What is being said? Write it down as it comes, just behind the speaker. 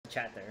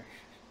chat there.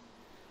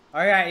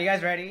 Alright, you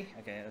guys ready?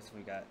 Okay, that's what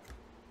we got.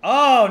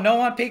 Oh, no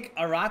one picked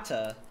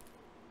Arata.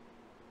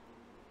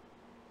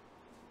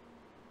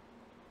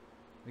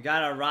 We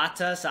got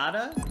Arata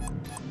Sada.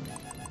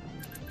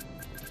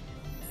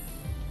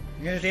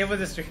 I'm gonna stay with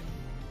the stream.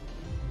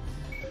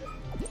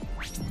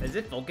 Is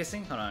it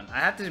focusing? Hold on. I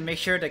have to make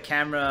sure the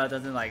camera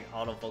doesn't like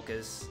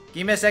autofocus.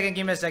 Give me a second,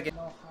 give me a second.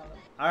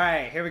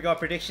 Alright, here we go.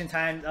 Prediction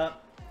time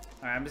up.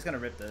 Alright, I'm just gonna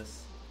rip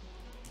this.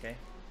 Okay.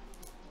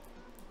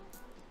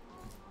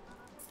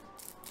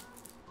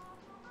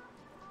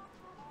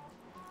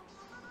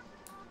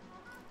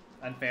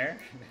 Unfair.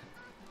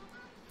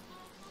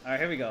 Alright,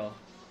 here we go.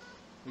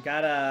 We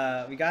got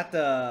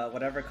the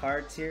whatever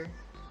cards here.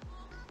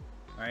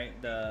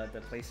 Alright,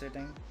 the placer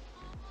thing.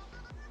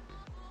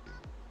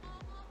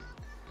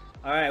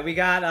 Alright, we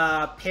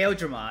got Pale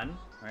Dramon.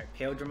 Alright,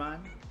 Pale Dramon.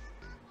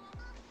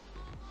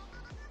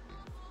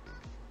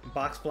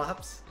 Box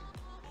flops.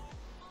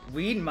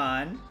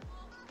 Weedmon.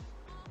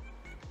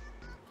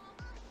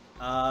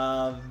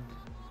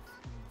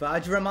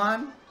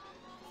 Vajramon.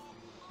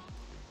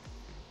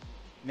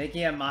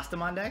 Making a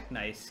Mastamon deck?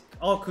 Nice.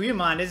 Oh,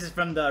 Kuyumon, this is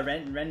from the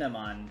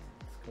Renamon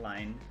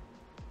line.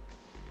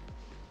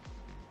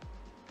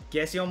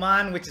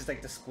 Gesiomon, which is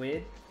like the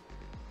squid.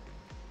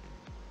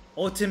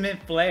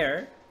 Ultimate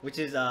Flare, which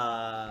is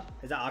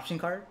that option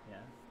card?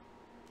 Yeah.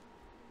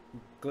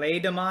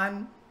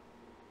 Gladamon.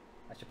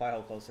 I should probably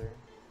hold closer.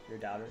 You're a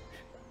doubter.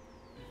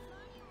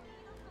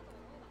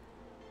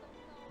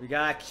 We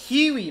got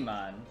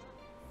Kiwimon.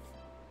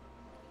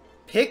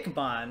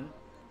 Pikmon.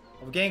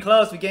 Oh, we're getting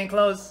close, we're getting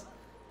close.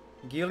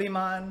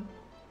 Gillimon.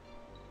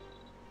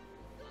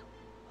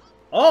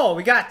 Oh,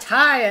 we got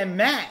Ty and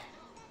Matt.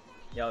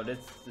 Yo, this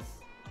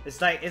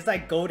it's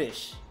like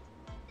goldish.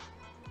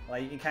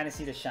 Like you can kind of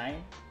see the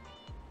shine.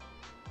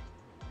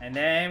 And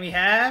then we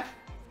have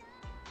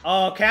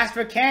oh,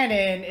 Casper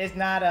Cannon is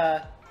not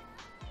a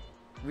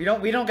we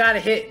don't got a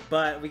hit,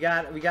 but we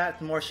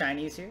got more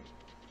shinies here.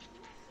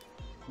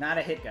 Not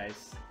a hit,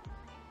 guys.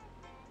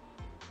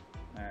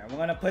 All right, we're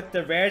gonna put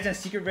the rares and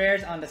secret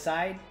rares on the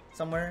side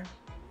somewhere.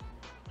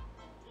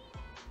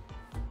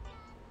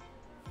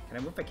 Can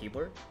I move my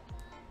keyboard?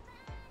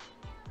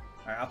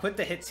 Alright, I'll put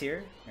the hits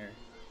here. Here.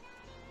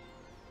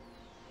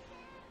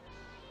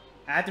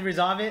 I have to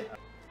resolve it.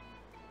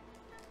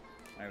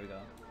 There we go.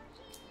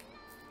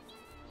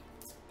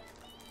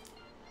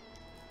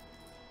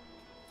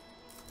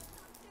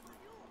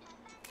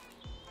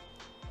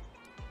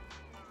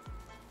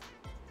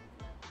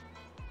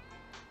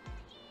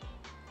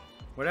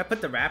 Where did I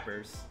put the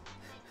wrappers?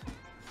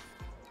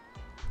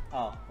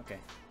 Oh, okay.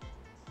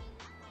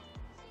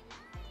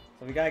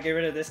 So we gotta get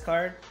rid of this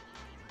card.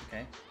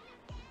 Okay.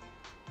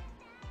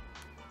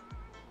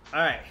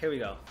 Alright, here we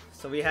go.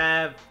 So we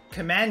have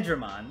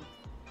Commandramon.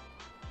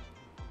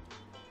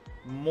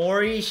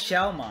 Mori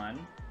Shellmon.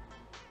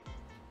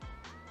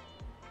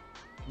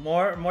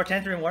 More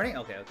Tentering Warning?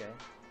 Okay, okay.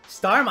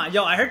 Starmon.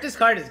 Yo, I heard this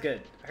card is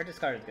good. I heard this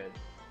card is good.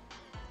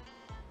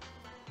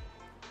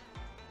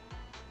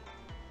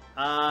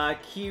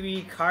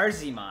 Kiwi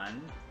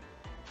Karzimon.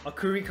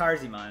 Akuri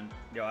Karzimon.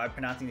 Yo, I'm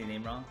pronouncing the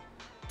name wrong.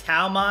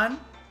 Taomon.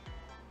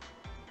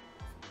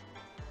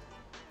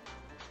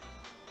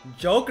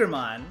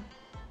 Jokermon.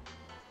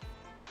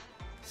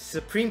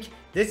 Supreme.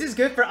 This is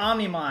good for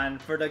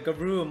Omnimon for the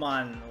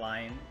Garurumon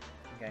line.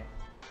 Okay.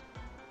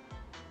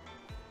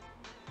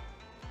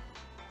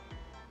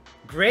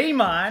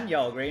 Greymon.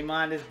 Yo,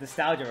 Greymon is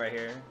nostalgia right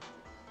here.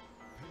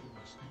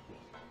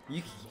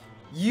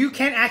 You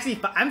can actually.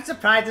 I'm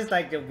surprised it's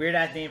like a weird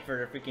ass name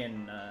for a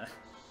freaking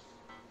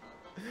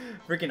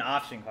freaking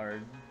option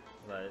card,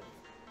 but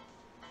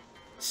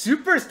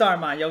Super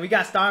Starmon. Yo, we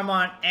got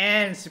Starmon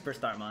and Super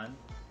Starmon.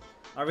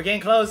 Are we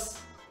getting close?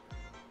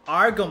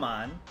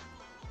 Argomon.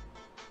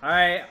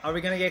 Alright, are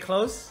we gonna get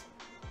close?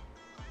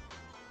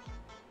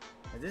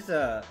 Is this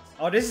a...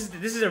 Oh, this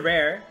is a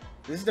rare.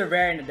 This is the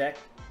rare in the deck.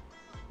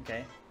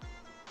 Okay.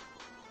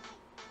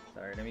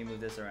 Sorry, let me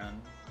move this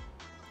around.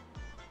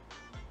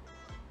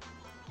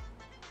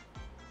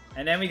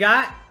 And then we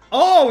got...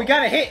 Oh, we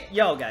got a hit!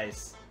 Yo,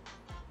 guys.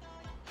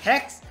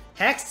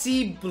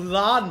 Hexy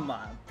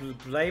Blademon.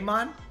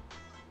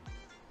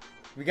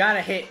 We got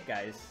a hit,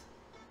 guys.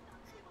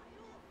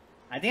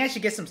 I think I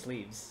should get some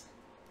sleeves.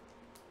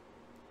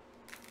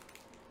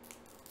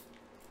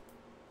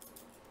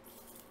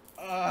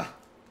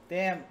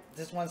 Damn,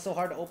 this one's so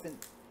hard to open.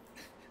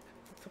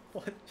 What the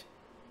fuck?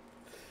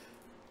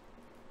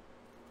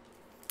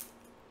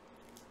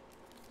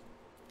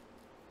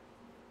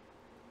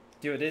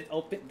 Dude,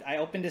 I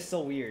opened this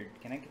so weird.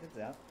 Can I get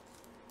this out?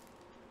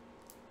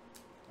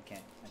 I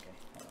can't. Okay,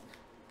 hold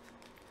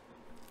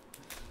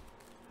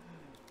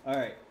on.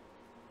 Alright.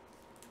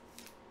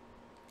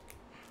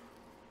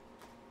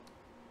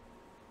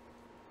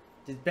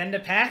 Did bend the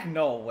pack?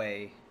 No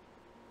way.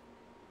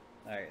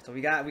 Alright, so we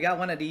got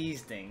one of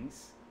these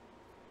things.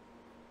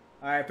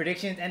 Alright,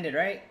 predictions ended,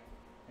 right?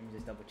 Let me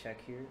just double check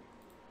here.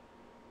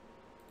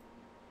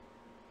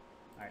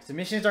 Alright,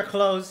 submissions are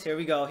closed. Here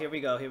we go, here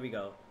we go, here we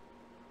go.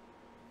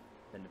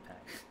 Bend the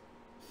pack.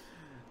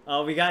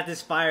 Oh, we got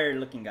this fire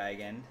looking guy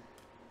again.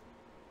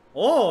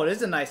 Oh, this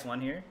is a nice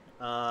one here.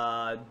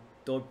 Dobikman.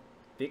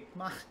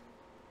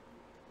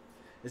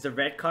 It's a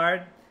red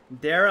card.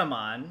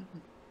 Daramon.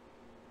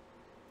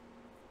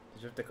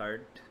 Just rip the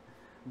card.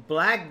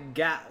 Black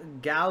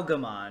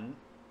Galgamon.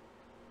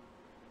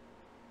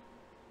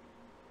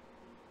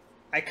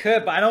 I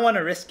could, but I don't want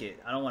to risk it.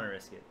 I don't want to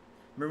risk it.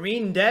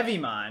 Marine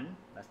Devimon.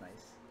 That's nice.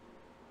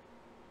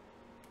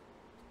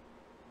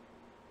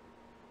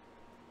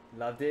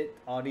 Loved it.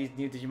 All these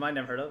new Digimon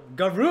never heard of.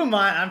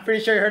 Garurumon. I'm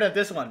pretty sure you heard of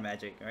this one,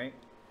 Magic, right?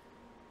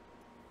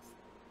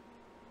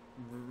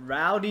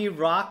 Rowdy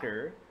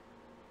Rocker.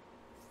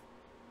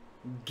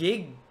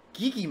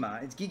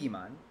 Gigimon. It's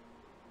Gigimon.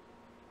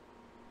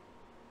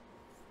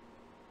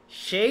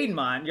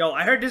 Shademon. Yo,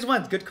 I heard this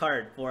one's good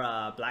card for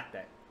black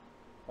deck.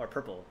 Or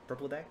purple.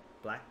 Purple deck?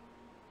 Black.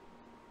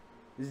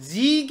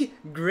 Zeeg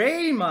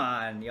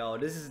Greymon. Yo,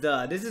 this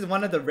is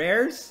one of the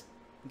rares.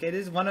 Okay,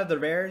 this is one of the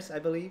rares, I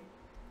believe.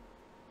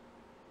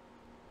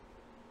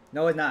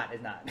 No, it's not.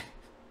 It's not.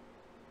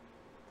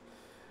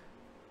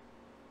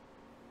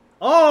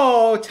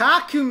 Oh,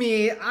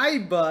 Takumi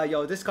Aiba.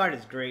 Yo, this card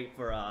is great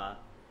for I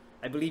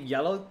believe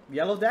yellow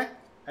deck,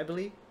 I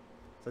believe.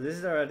 So this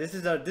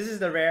is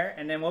the rare,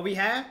 and then what we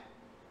have?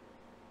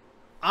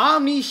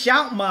 Omni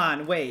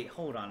Shoutmon. Wait,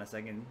 hold on a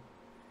second.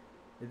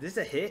 Is this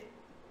a hit?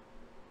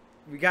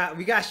 We didn't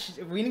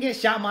get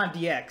Shoutmon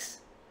DX,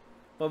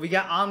 but we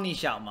got Omni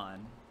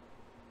Shoutmon.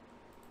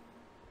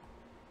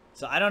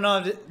 So I don't know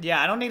if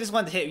I don't think this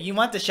one's a hit. You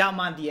want the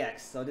Shoutmon DX,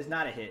 so this is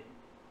not a hit.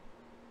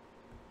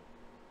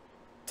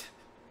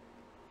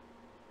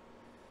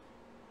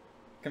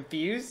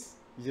 Confused?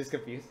 You just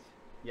confused?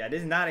 Yeah,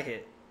 this is not a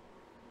hit.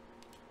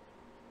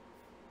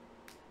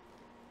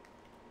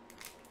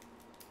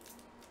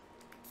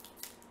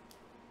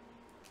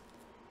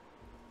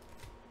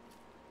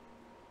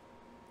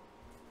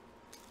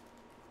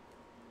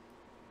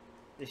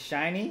 It's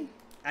shiny.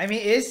 I mean,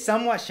 it is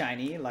somewhat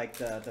shiny, like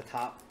the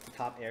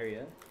top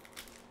area.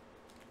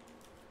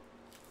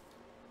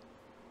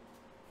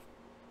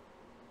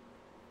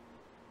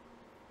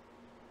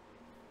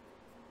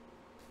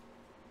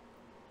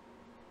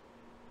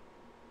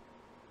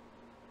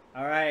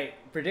 All right,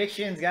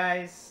 predictions,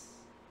 guys.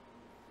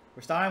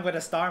 We're starting with a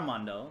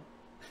Starmon though.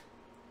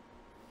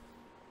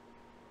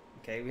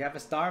 Okay, we have a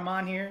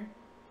Starmon here.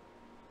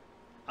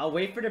 I'll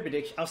wait for the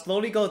prediction. I'll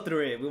slowly go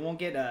through it. We won't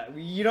get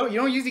you don't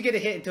usually get a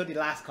hit until the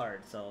last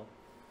card, so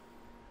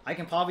I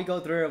can probably go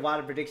through it while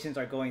the predictions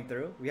are going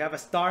through. We have a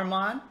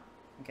Starmon.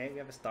 Okay, we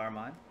have a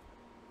Starmon.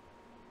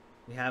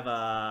 We have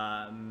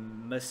a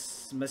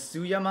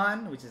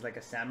Masuyamon, which is like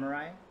a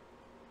samurai.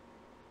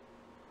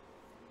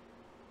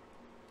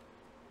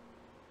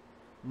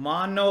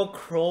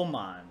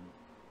 Monochromon.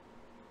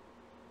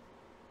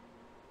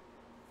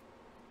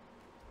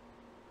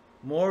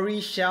 Mori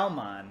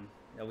Shalmon.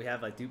 Yeah, we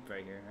have a dupe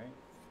right here, right?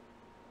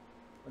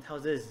 What the hell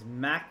is this?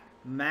 Mecha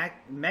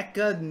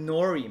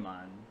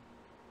Norimon.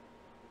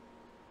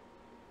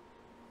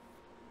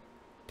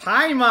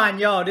 Paimon,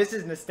 yo, this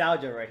is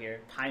nostalgia right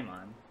here.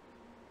 Paimon.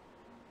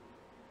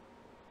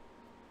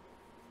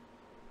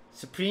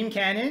 Supreme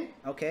Cannon.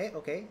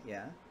 Okay,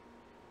 yeah.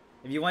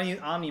 If you want to use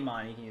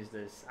Omnimon, you can use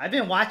this. I've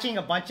been watching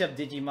a bunch of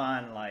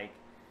Digimon like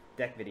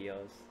deck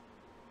videos.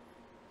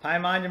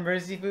 Paimon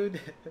emergency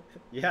food?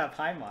 Yeah,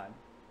 Paimon.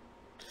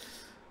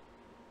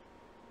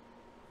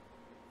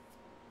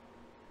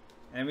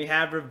 And we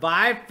have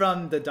Revive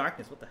from the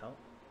Darkness. What the hell?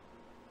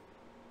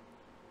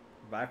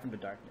 Revive from the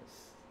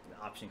Darkness. The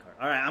option card.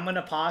 Alright, I'm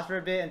gonna pause for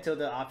a bit until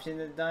the option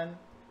is done.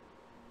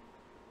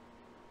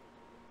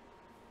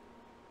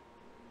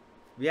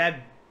 We have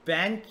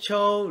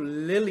Bancho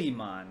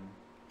Lilymon.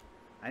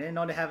 I didn't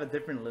know they have a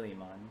different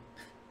Lilymon.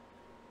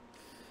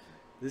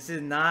 This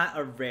is not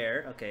a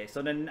rare. Okay,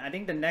 so then I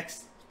think the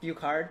next few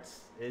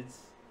cards is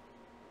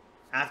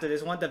after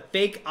this one, the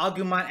fake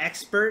Agumon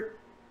Expert.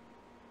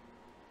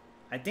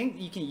 I think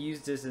you can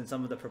use this in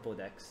some of the purple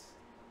decks.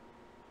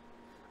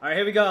 Alright,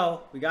 here we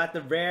go. We got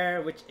the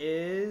rare, which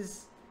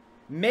is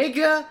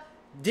Mega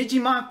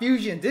Digimon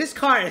Fusion. This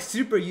card is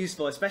super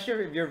useful,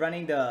 especially if you're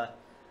running the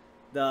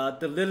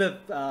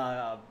Lilith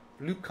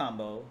loop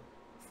combo.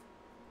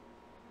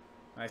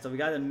 Alright, so we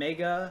got the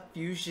Mega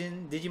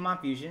Fusion, Digimon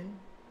Fusion.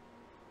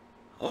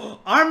 Oh,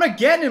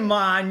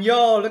 Armageddonmon!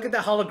 Yo, look at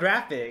that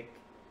holographic.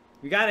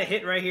 We got a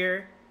hit right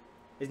here.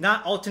 It's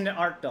not alternate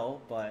art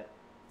though, but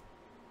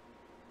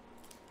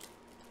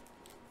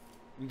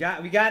we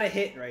got a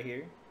hit right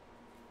here.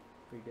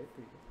 Pretty good,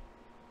 pretty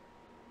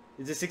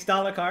good. It's a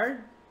 $6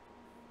 card.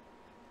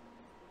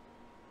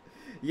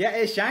 Yeah,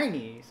 it's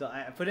shiny. So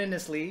I put it in the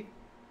sleeve.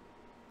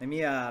 Let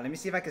me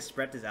see if I can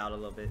spread this out a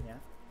little bit. Yeah.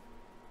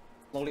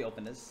 Slowly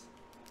open this.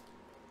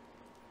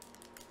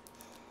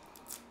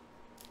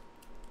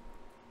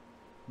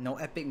 No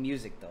epic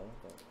music though.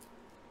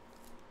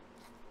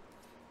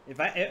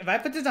 But if I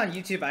put this on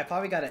YouTube, I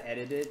probably gotta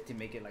edit it to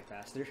make it like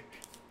faster.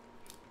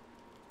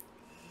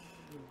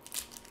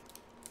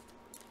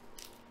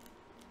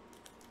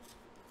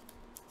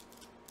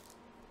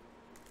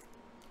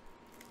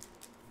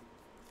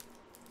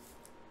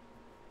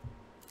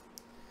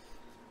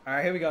 All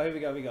right, here we go. Here we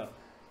go. Here we go.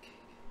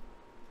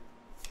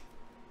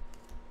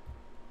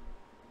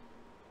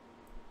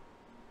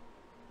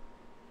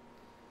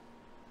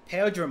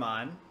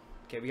 Paildramon.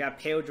 Okay, we got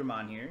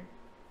Paildramon here.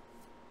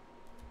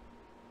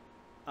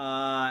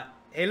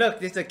 Hey, look,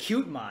 this is a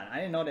cute mon. I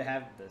didn't know they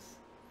have this.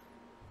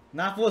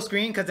 Not full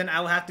screen, cause then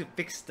I will have to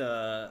fix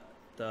the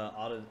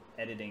auto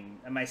editing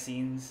and my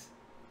scenes.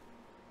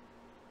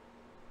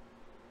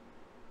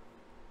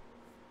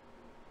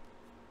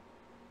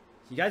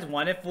 You guys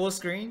want it full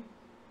screen?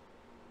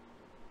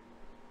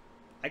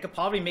 I could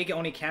probably make it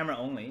only camera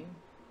only.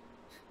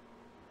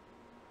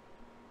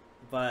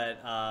 But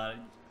I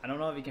don't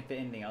know if you can fit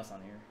anything else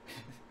on here.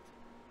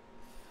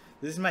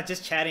 This is my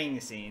just chatting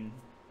scene.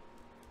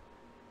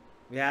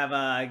 We have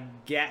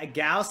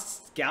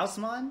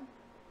Gaussmon.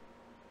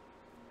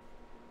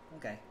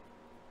 Okay.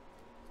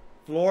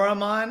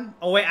 Floramon.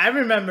 Oh wait, I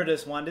remember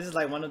this one. This is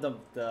like one of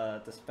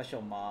the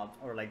special mob,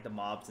 or like the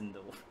mobs in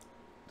the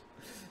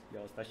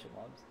yo, special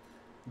mobs.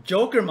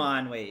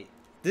 Jokermon. Wait,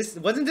 this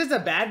wasn't this a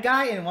bad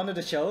guy in one of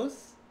the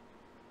shows?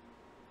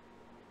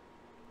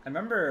 I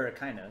remember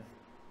kind of.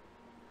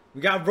 We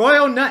got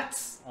Royal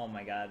Nuts. Oh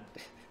my god.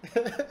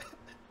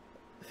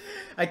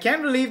 I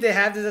can't believe they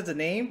have this as a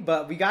name,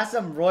 but we got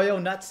some Royal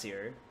Nuts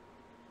here.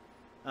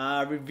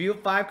 Review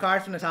 5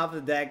 cards from the top of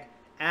the deck.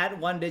 Add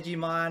 1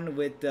 Digimon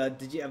with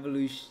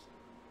Digi-Evolution.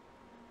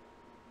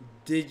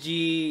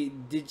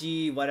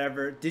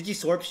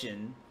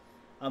 Digisorption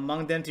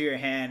among them to your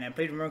hand, and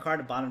play the remember card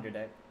at the bottom of your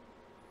deck.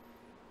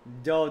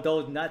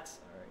 Those nuts.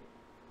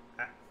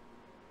 Alright.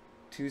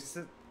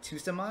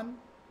 Tusamon?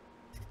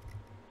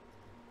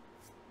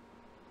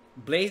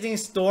 Blazing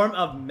Storm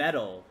of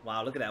Metal.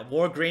 Wow, look at that.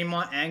 War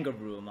Greymon and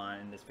Garurumon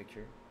in this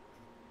picture.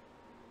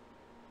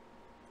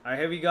 Alright,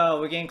 here we go.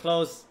 We're getting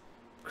close.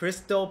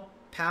 Crystal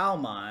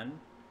Palmon.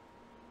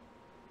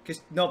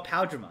 No,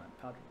 Paildramon.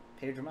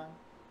 Paildramon.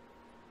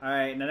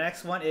 Alright, the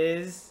next one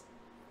is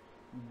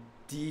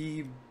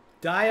Diaboromon.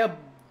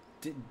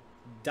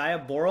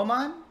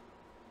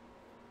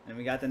 And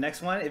we got the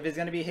next one. If it's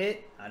gonna be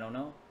hit, I don't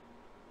know.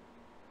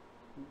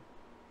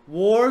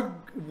 War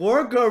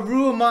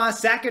Garurumon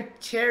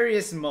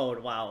Sagittarius mode.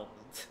 Wow.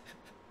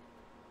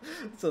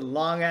 It's a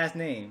long ass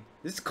name.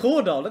 This is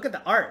cool though. Look at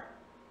the art.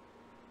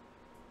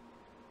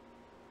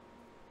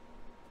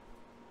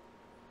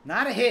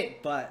 Not a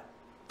hit, but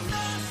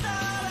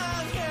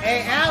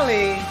hey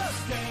Allie,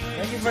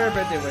 thank you for the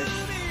birthday wish.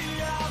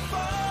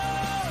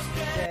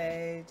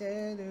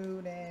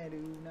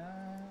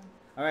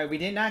 Alright, we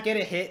did not get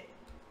a hit.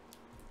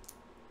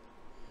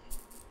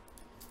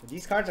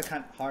 These cards are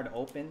kind of hard to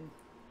open.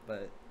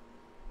 But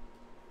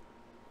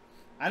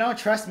I don't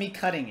trust me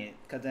cutting it,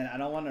 because then I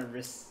don't want to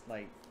risk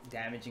like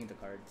damaging the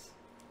cards.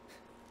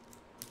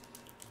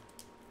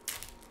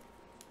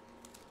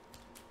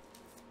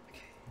 Okay.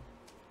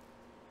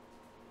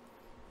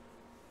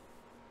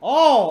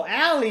 Oh,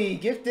 Ali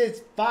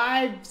gifted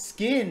 5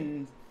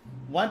 skins.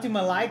 1 to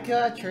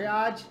Malika,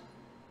 Triage,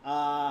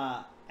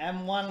 M1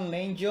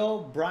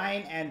 Langel,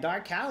 Brian, and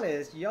Dark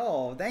Callus.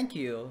 Yo, thank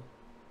you.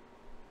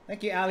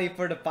 Thank you, Ali,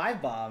 for the 5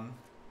 bomb.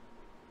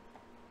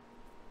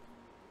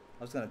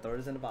 I was gonna throw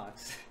this in the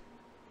box.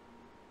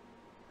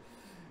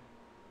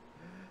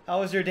 How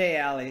was your day,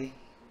 Ali?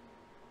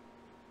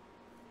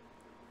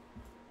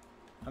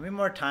 How many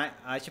more time?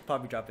 I should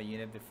probably drop a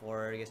unit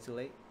before it gets too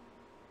late.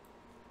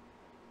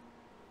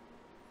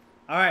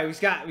 All right, we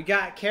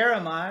got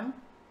Karamon.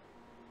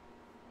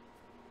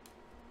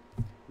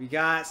 We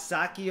got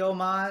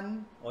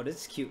Sakiomon. Oh,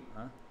 this is cute,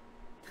 huh?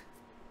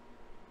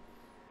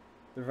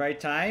 The right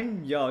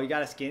time. Yo, you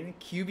got a skin.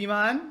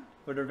 Cubimon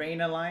for the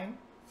Reina line.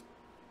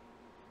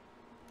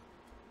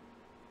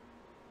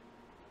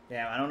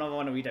 Yeah, I don't know if I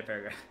want to read that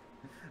paragraph.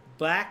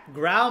 Black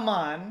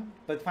Growlmon,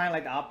 but find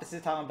like the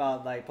opposite, talking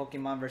about like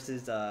Pokemon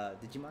versus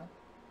Digimon.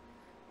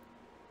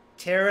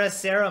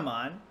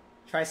 Triceramon.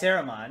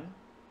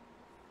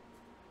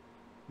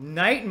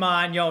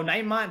 Nightmon, yo,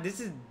 Nightmon, this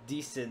is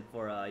decent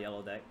for a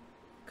yellow deck.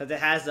 Because it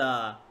has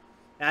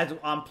as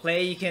on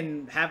play you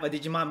can have a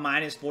Digimon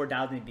minus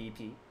 4,000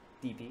 DP.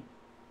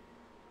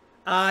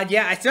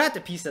 Yeah, I still have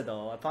the pizza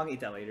though. I'll probably eat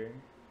that later.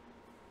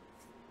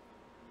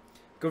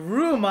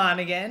 Garurumon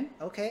again.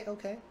 Okay,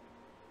 okay.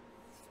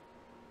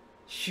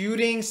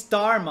 Shooting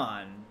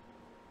Starmon.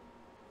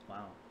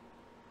 Wow.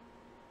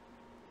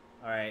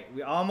 Alright,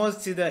 we're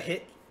almost to the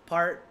hit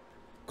part.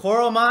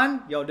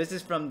 Coromon. Yo, this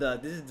is from the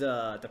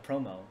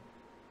promo.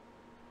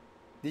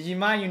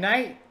 Digimon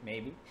Unite?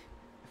 Maybe.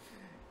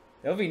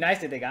 It would be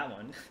nice if they got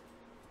one.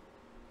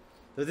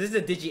 So this is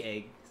a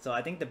Digi-Egg. So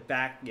I think the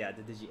back, yeah,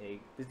 the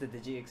Digi-Egg. This is the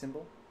Digi-Egg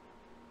symbol.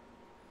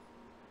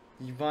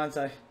 Digimon's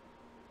are...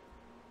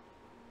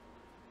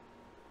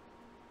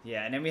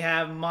 Yeah, and then we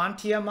have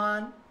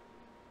Montiamon.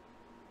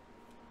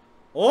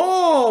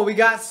 Oh, we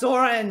got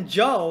Sora and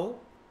Joe.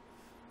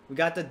 We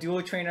got the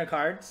dual trainer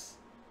cards.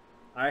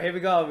 Alright, here we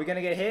go. We're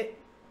gonna get hit.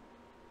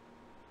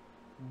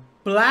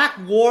 Black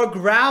War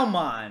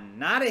Growlmon.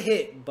 Not a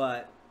hit,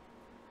 but...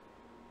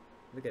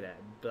 Look at that.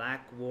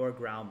 Black War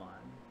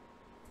Growlmon.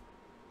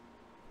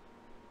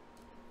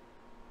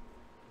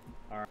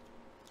 Alright.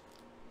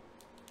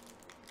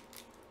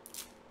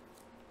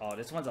 Oh,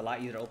 this one's a lot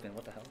easier to open.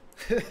 What the hell?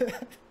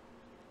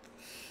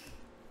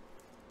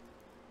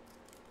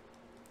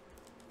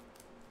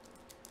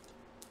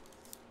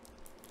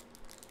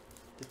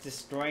 It's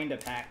destroying the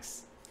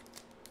packs.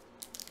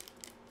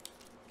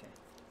 Okay.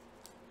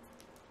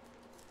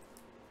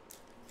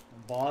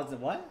 Balls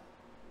of what?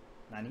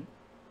 Nani?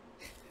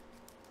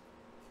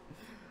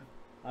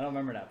 I don't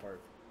remember that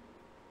part.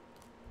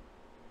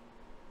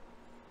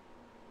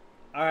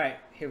 Alright,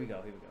 here we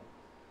go, here we go.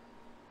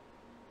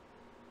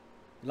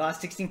 You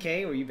lost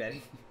 16k, or are you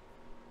betting?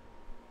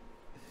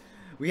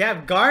 We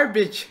have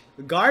Garbage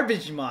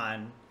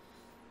Mon.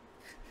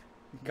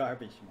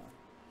 Garbage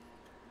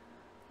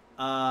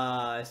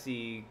Mon. Let's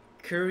see.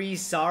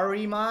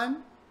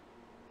 Kurisarimon.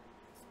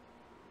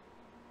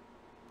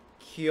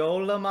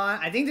 Kyolamon.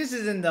 I think this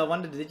is in the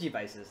one of the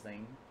Digivices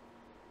thing.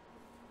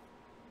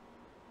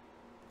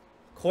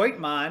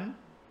 Koitmon.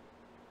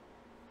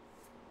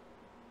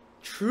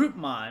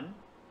 Troopmon.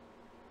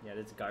 Yeah,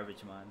 that's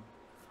Garbage Mon.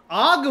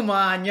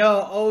 Agumon, yo,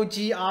 OG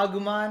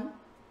Agumon.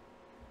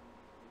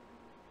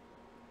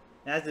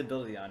 That's the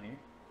ability on here.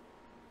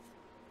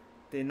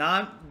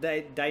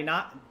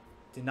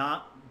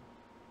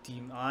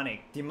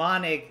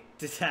 Demonic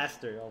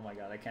disaster. Oh my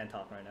god, I can't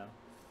talk right now.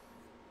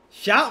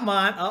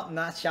 Shoutmon, oh,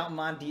 not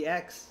Shoutmon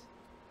DX.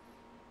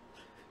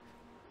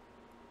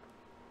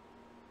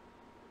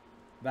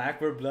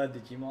 Backward Blood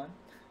Digimon.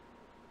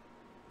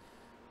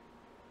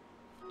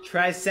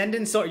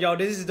 Transcendent Sword. Yo,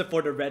 this is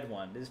for the red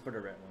one. This is for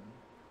the red one.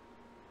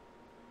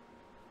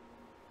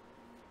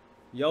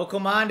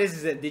 Yokomon, this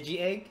is a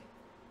Digi-Egg.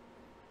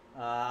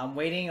 I'm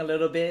waiting a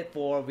little bit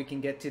for we can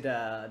get to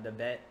the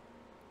bet.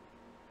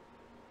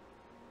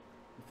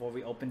 Before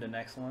we open the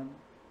next one.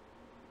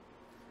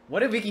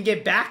 What if we can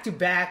get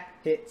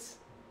back-to-back hits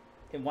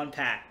in one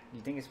pack? Do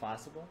you think it's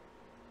possible?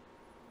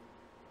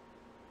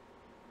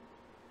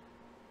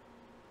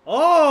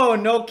 Oh,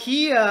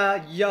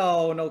 Nokia!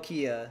 Yo,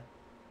 Nokia.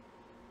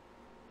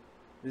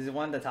 This is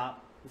one, the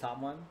top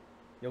one.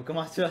 Yo, come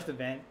on, to us the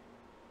band.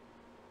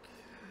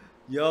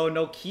 Yo,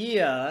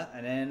 Nokia,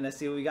 and then let's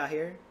see what we got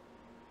here.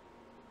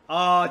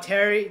 Oh,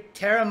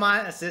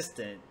 Terramon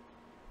Assistant.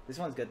 This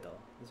one's good though.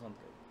 This one's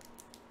good.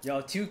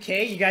 Yo,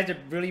 2K, you guys are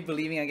really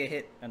believing I get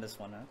hit on this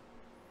one, huh?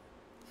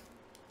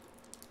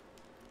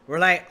 We're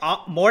like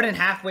more than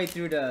halfway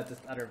through this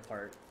other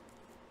part.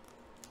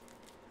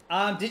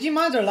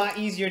 Digimons are a lot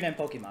easier than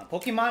Pokemon.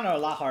 Pokemon are a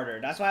lot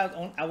harder. That's why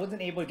I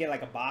wasn't able to get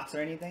like a box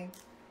or anything.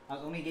 I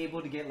was only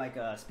able to get like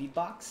a speed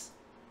box.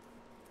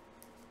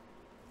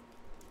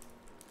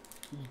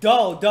 There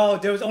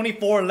was only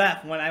 4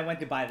 left when I went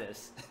to buy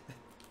this.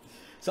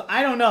 So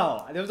I don't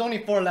know. There was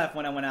only 4 left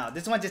when I went out.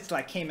 This one just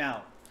like came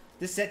out.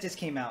 This set just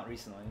came out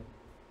recently.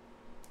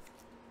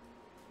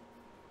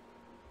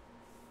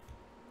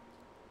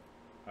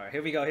 Alright,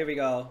 here we go, here we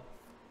go.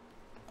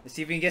 Let's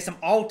see if we can get some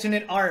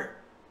alternate art.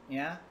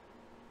 Yeah?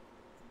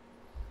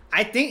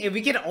 I think if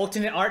we get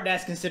alternate art,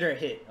 that's considered a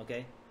hit,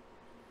 okay?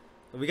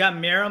 So we got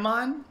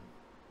Miramon.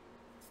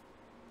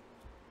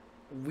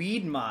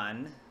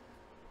 Weedmon.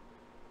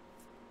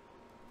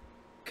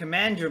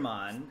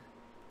 Commandramon.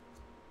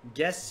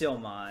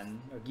 Gesilmon.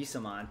 Or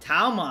Gisamon.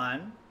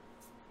 Taumon.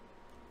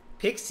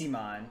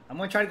 Pixiemon. I'm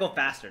gonna try to go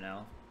faster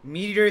now.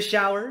 Meteor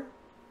Shower.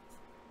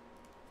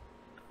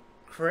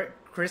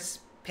 Chris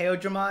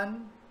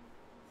Peodramon.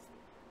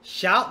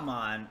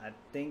 Shoutmon. I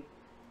think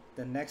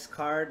the next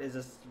card is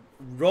a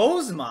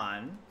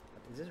Rosemon.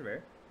 Is this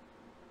rare?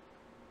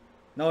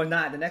 No,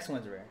 not. The next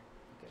one's rare.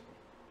 Okay.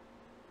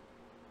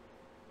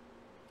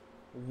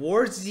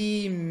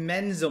 Warzy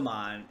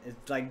Menzomon.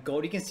 It's like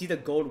gold. You can see the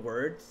gold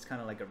words. It's kind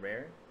of like a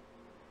rare.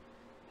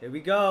 Here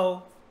we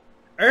go.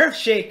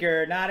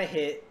 Earthshaker. Not a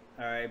hit.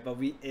 Alright,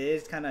 but it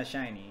is kind of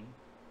shiny.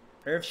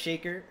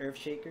 Earthshaker.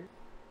 Earthshaker.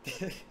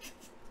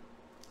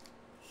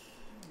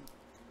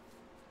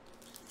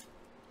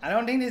 I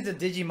don't think there's a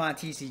Digimon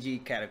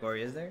TCG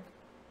category, is there?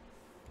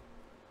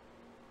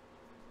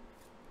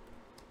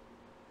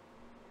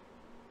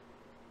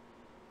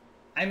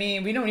 I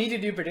mean, we don't need to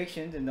do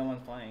predictions if no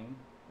one's playing.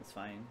 It's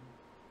fine.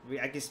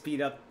 I can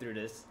speed up through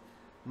this.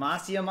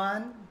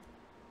 Masiamon.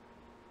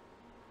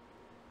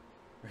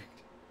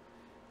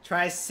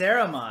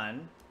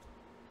 Triceramon.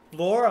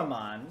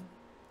 Floramon.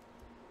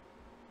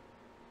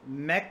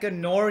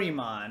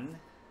 Mechanorimon.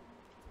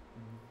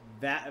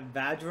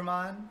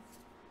 Vadramon.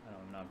 I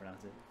don't know how to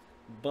pronounce it.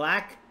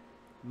 Black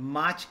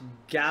Mach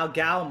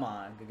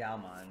Gaomon.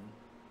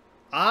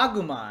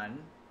 Agumon.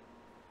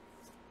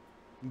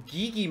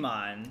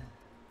 Gigimon.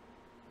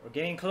 We're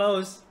getting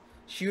close.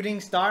 Shooting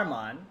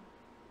Starmon.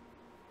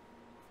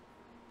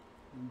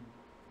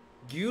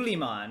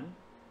 Gulimon.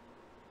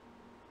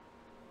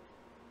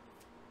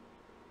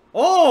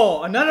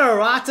 Oh, another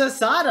Arata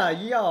Sada.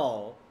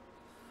 Yo.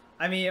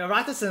 I mean,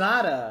 Arata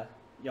Sonata.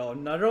 Yo,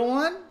 another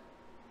one?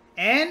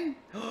 And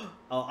oh,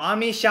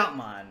 Omni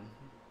Shoutmon.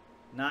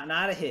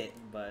 Not a hit,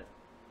 but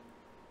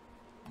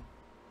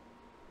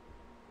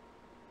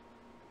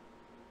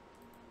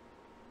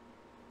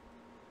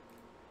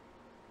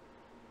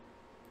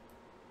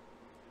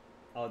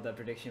Oh, the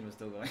prediction was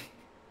still going.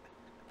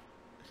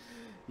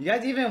 You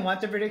guys even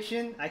want the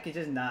prediction? I could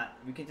just not.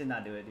 We can just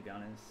not do it, to be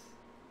honest.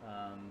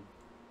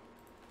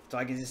 So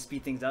I can just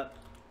speed things up.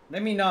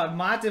 Let me know if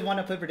mods want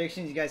to put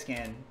predictions. You guys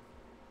can.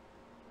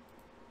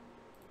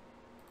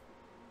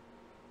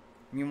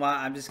 Meanwhile,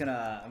 I'm just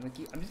gonna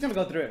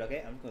go through it.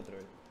 Okay, I'm just going through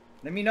it.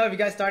 Let me know if you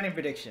guys start in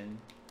prediction,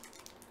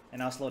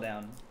 and I'll slow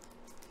down.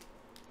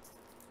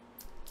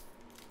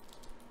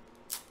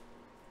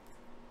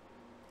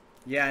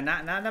 Yeah,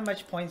 not that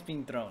much points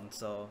being thrown,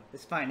 so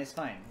it's fine. It's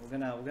fine. We're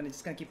gonna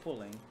just keep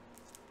pulling.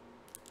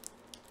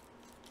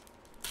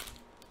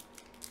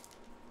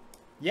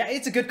 Yeah,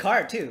 it's a good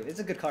card too. It's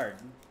a good card.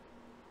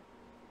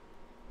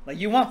 Like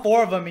you want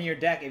 4 of them in your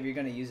deck if you're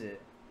gonna use it.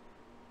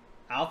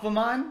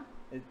 Alphamon?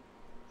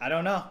 I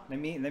don't know. Let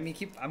me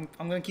keep. I'm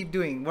gonna keep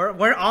doing.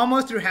 We're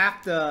almost through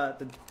half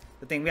the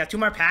thing. We have 2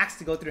 more packs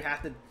to go through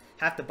half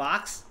the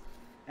box,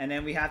 and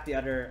then we have the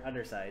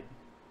other side.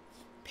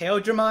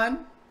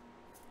 Paildramon.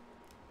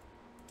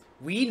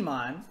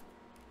 Weedmon,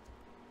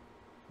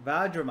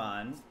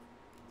 Valdramon,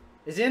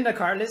 is it in the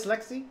card list,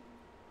 Lexi?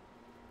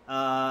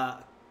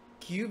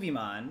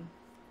 Cubimon,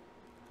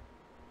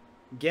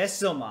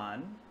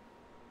 Gesselmon,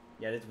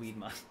 yeah, that's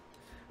Weedmon,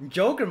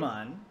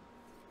 Jokermon,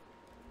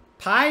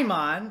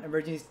 Paimon,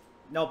 emerging,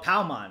 no,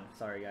 Palmon,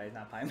 sorry guys,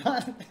 not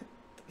Paimon,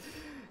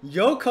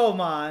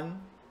 Yokomon,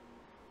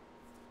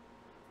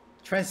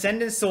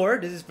 Transcendent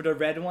Sword, this is for the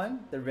red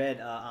one, the red,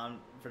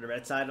 for the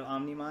red side of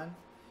Omnimon,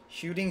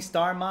 Shooting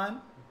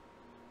Starmon.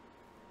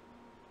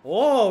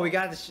 Oh, we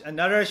got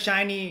another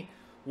shiny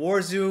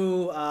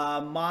Warzu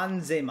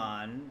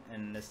Monzemon.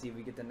 And let's see if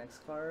we get the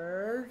next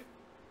card.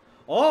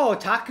 Oh,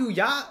 Takumi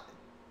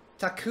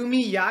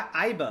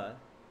Aiba.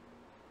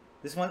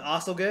 This one's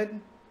also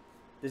good.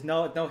 There's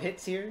no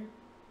hits here.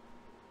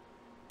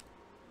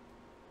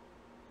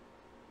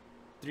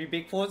 3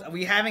 big pulls.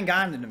 We haven't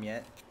gotten to them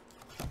yet.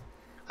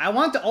 I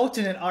want the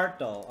alternate art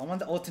though. I want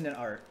the alternate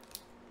art.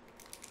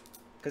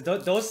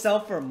 Because those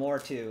sell for more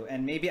too.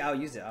 And maybe I'll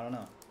use it. I don't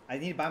know. I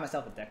need to buy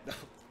myself a deck though.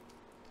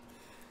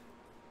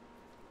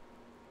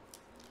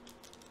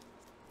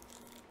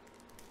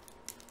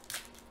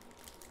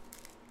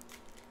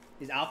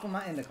 Is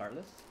Alphamon in the card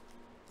list?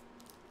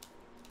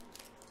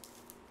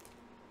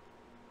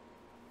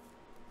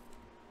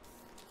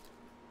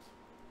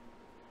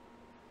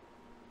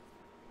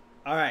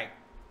 Alright.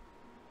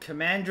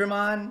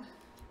 Commandramon,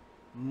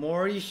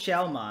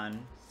 Morishellmon,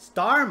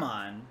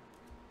 Starmon,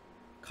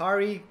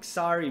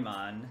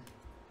 Karisarimon,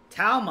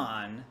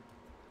 Talmon,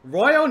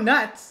 Royal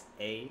Nuts,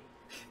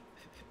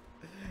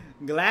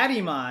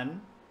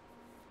 Gladymon,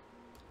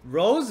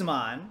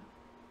 Rosemon,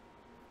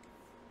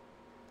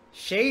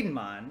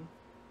 Shademon,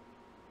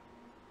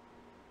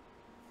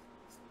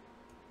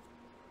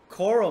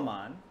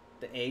 Coromon,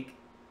 the egg,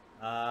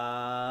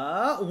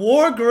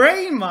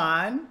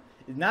 Wargreymon,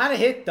 is not a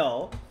hit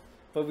though,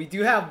 but we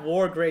do have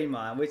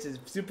Wargreymon, which is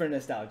super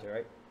nostalgia,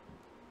 right?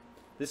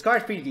 This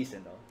card's pretty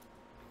decent though.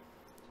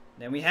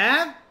 Then we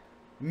have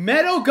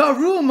Metal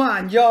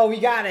Garurumon. Yo, we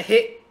got a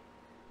hit.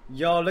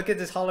 Yo, look at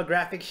this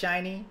holographic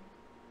shiny.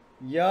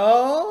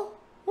 Yo.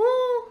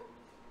 Woo.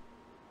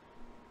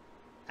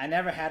 I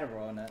never had a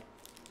Royal Nut.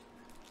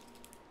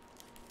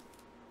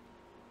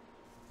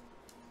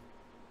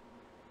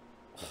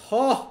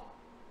 Oh.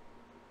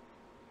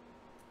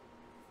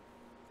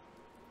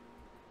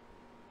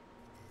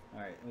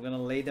 Alright, I'm gonna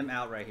lay them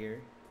out right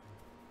here.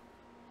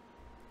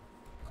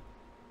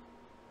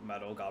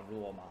 Metal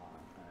Garurumon.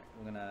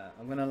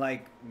 I'm gonna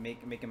like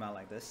make him out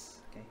like this,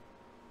 okay?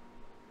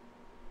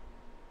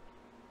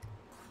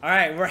 All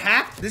right,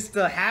 this is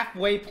the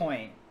halfway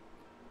point.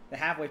 The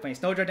halfway point.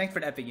 Snowdrop, thanks for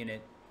the epic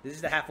unit. This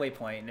is the halfway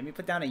point. Let me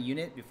put down a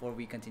unit before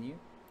we continue.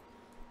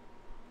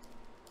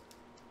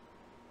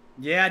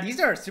 Yeah, these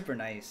are super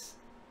nice.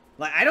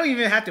 Like I don't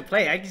even have to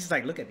play. I can just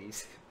like look at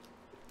these.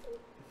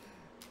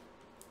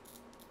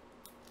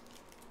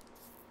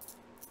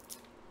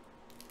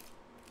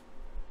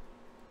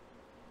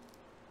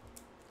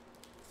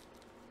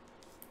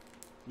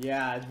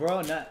 Yeah, it's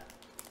Royal Nut.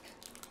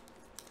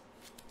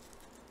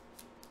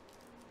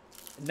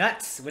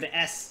 Nuts with an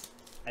S,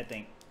 I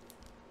think.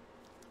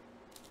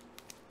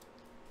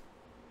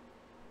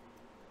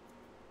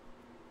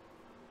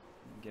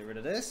 Get rid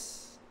of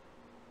this.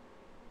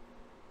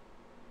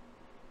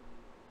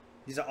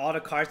 These are all the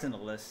cards in the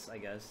list, I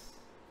guess.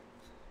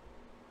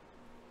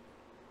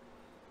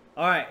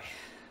 Alright.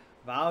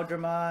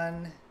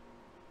 Valdramon.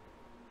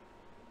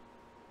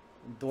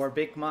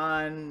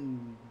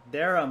 Dorbikmon.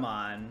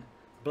 Daramon.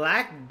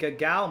 Black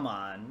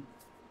Gagalmon,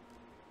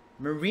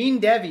 Marine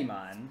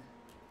Devimon,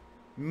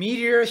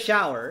 Meteor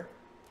Shower,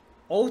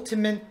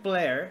 Ultimate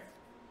Flare,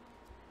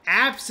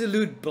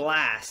 Absolute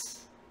Blast.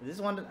 This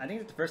one, I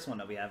think it's the first one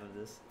that we have of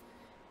this.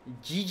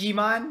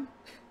 Digimon,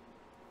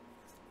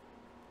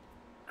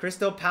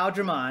 Crystal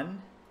Paildramon.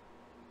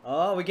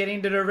 Oh, we're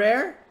getting to the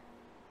rare?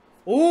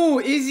 Ooh,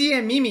 Izzy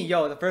and Mimi.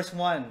 Yo, the first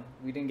one.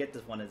 We didn't get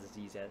this one as a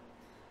Z yet.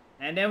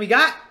 And then we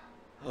got...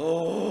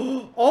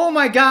 Oh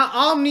my god,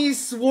 Omni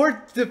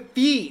Sword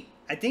Defeat.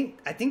 I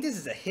think this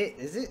is a hit,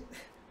 is it?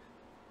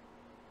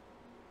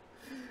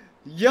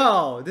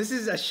 Yo, this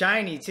is a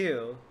shiny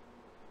too.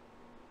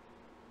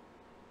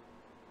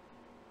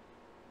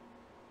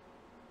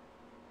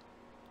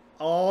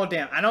 Oh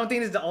damn! I don't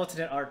think this is the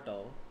alternate art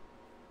though.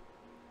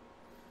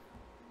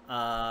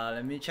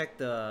 Let me check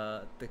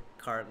the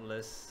card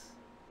list.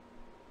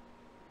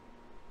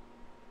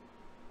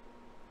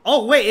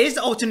 Oh wait, it is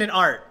alternate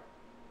art.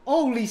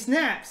 Holy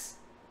snaps!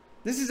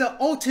 This is an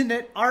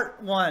alternate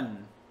art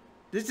one.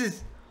 This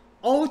is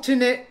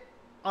alternate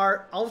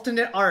art.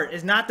 Alternate art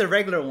is not the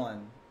regular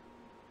one.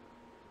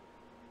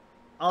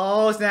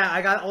 Oh snap!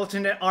 I got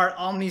alternate art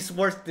Omni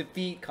Swartz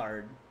defeat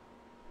card.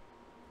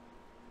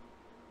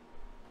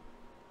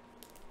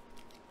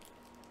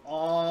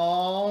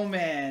 Oh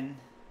man.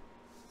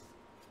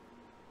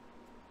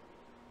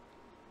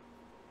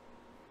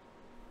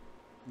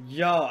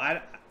 Yo,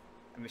 I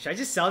mean, should I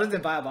just sell this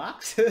and buy a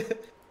box?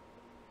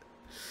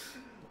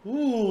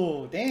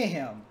 Ooh,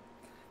 damn.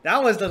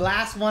 That was the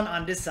last one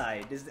on this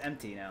side. This is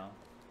empty now.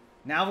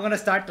 Now we're gonna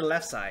start the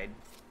left side.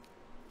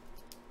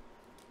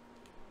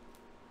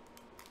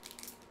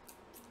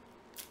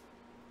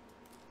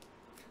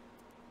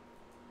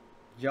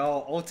 Yo,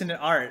 alternate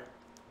art.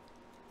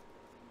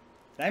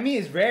 That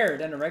means it's rarer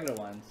than the regular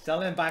one.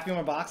 Sell it and buy a few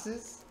more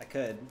boxes? I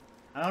could.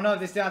 I don't know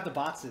if they still have the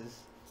boxes.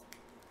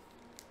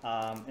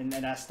 In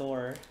that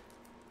store.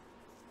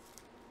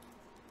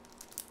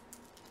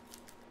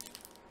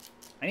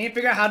 I need to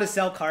figure out how to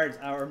sell cards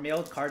or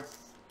mail cards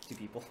to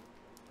people.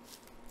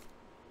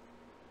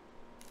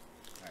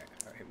 Alright,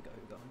 here we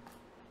go.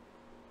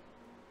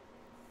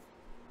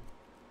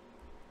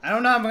 I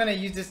don't know if I'm gonna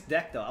use this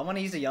deck though. I want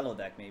to use a yellow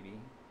deck maybe.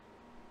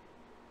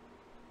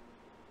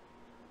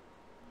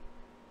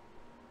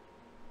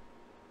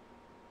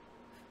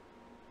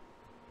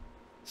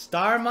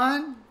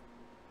 Starmon?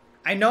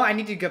 I know I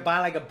need to buy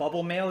like a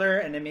bubble mailer,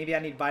 and then maybe I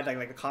need to buy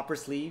like a copper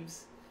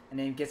sleeves, and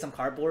then get some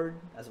cardboard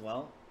as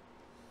well.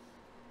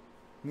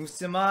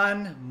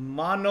 Musamon,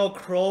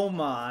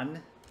 Monochromon,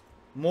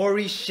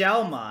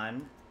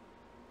 Morishellmon,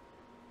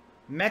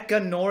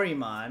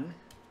 Mechanorimon,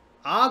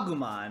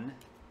 Agumon,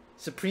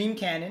 Supreme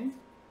Cannon,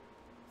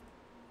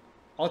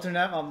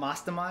 alternate of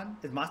Mastamon.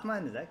 Is Mastamon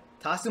in the deck?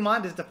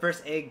 Tasumon is the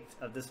first egg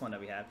of this one that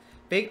we have.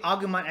 Big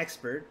Agumon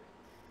Expert.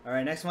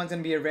 Alright, next one's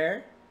gonna be a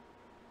rare.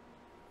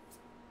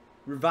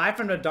 Revive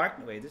from the dark.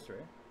 Wait, this is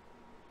rare.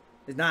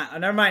 It's not. Oh,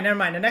 never mind.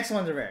 The next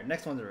one's a rare.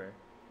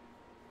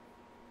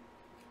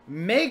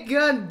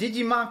 Mega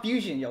Digimon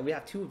Fusion. Yo, we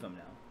have 2 of them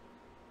now.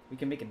 We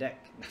can make a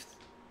deck.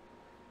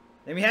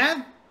 Then we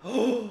have.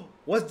 Oh,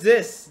 what's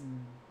this?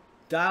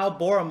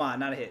 Dialboromon.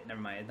 Not a hit. Never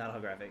mind. It's not a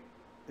holographic.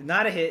 It's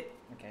not a hit.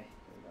 Okay, here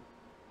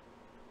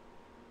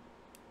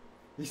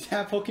we go. We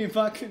have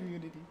Pokemon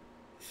community.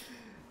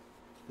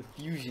 The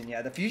Fusion.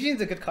 Yeah, the Fusion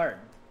is a good card.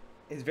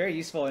 It's very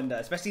useful in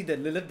especially the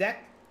Lilith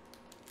deck.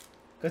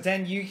 Because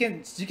then you can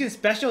instantly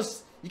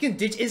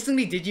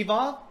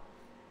Digivolve,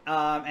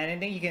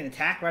 and then you can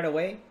attack right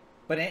away.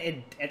 But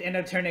then at the end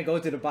of the turn, it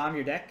goes to the bottom of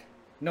your deck.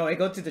 No, it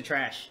goes to the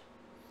trash.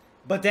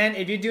 But then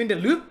if you're doing the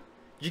loop,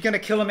 you're gonna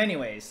kill him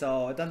anyway.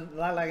 So it doesn't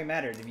not like it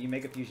matters if you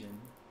make a fusion.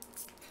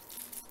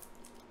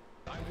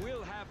 I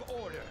will have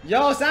order.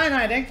 Yo,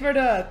 Cyanide, thanks for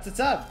the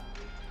sub,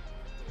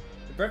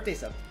 the birthday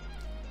sub.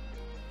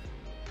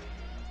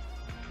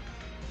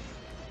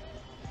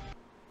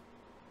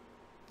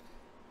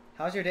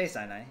 How's your day,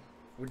 Sinai?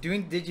 We're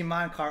doing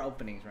Digimon card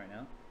openings right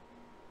now.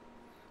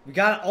 We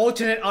got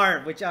alternate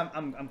art, which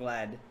I'm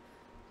glad.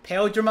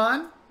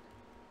 Paildramon,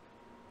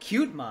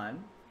 Cutemon,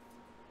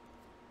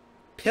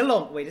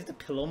 Pillow. Wait, is it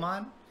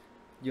Pillowmon?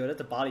 Yo,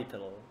 that's a body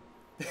pillow.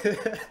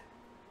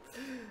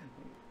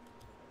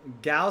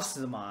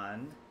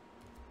 Gaussmon,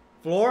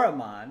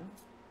 Floramon,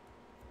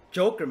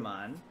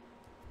 Jokermon,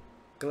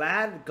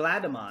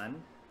 Gladamon,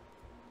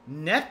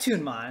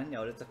 Neptunemon.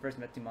 Yo, that's the first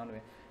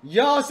Neptunemon.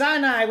 Yo,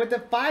 Sinai with the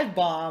 5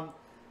 bomb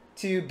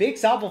to Big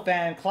Salvo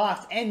Fan,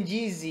 Clocks,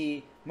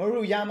 NGZ,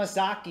 Maru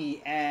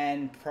Yamasaki,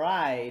 and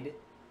Pride.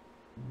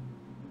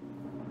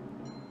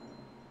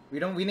 We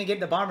didn't get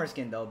the bomber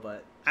skin though,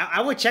 but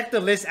I would check the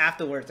list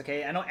afterwards,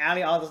 okay? I know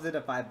Ali also did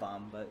a 5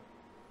 bomb, but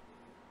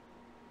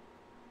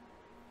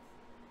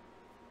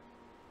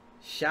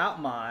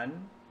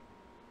Shoutmon,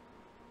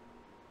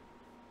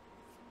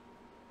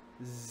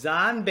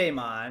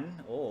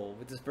 Zanbemon. Oh,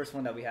 with this first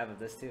one that we have of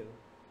this too.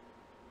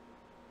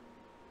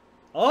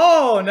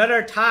 Oh,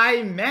 another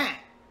Thai mat.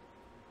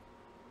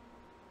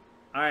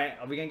 Alright,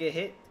 are we gonna get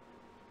hit?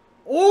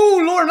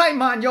 Oh, Lord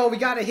Nightmon. Yo, we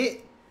got a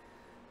hit.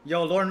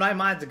 Yo, Lord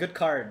Nightmon's a good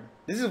card.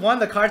 This is one of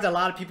the cards that a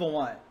lot of people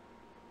want.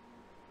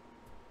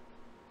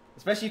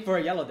 Especially for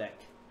a yellow deck.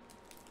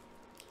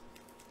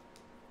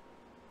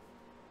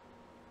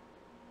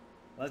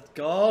 Let's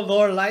go,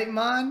 Lord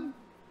Lightmon.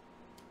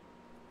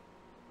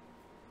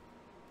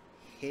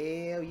 Hell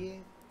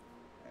yeah.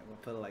 Alright, we'll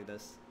put it like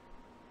this.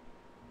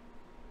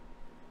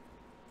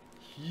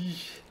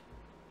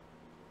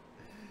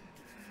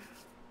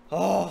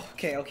 Oh,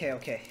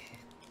 okay.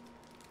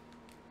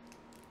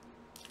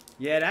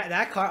 Yeah,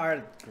 that card art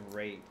is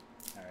great.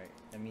 Alright,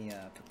 let me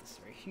put this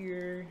right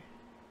here.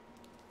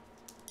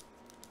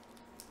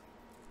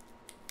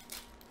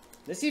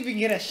 Let's see if we can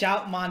get a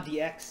Shoutmon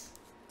DX.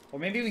 Or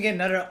maybe we get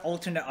another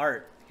alternate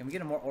art. Can we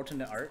get a more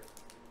alternate art?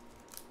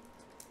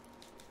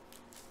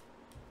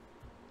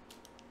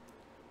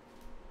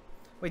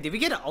 Wait, did we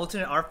get an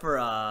alternate art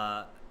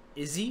for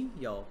Izzy?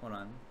 Yo, hold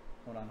on.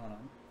 Hold on.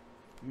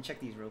 Let me check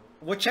these real.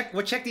 We'll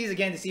check these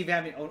again to see if we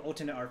have any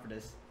alternate art for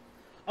this.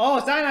 Oh,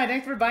 Cyanide,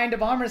 thanks for buying the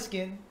bomber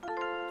skin.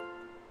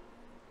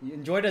 You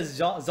enjoy the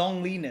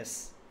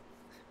Zhongli-ness.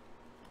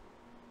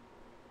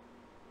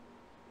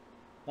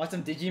 Want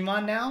some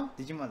Digimon now?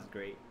 Digimon's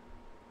great.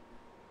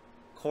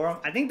 Corum,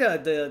 I think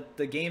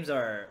the games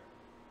are,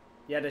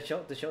 yeah, the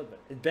show.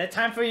 It's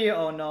bedtime for you.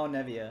 Oh no,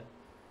 Nevia,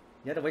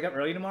 you have to wake up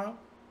early tomorrow.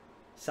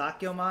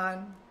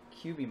 Sakyomon,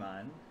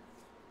 Cubimon,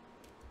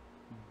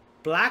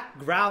 Black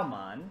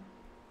Growlmon,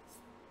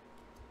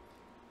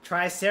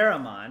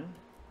 Triceramon,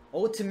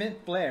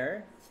 Ultimate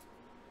Flare.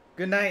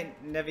 Good night,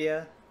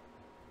 Nevia.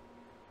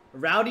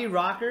 Rowdy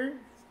Rocker,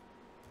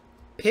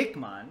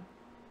 Pikmon.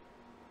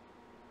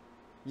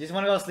 You just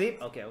want to go to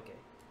sleep? Okay.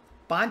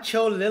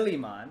 Bancho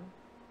Lilymon.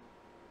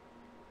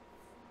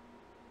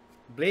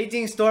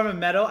 Blazing Storm of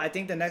Metal. I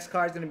think the next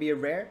card is going to be a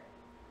rare.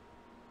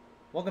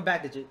 Welcome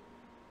back, Digit.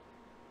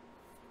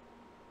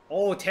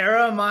 Oh,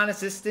 Terramon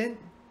Assistant.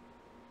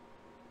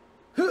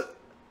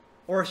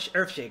 Or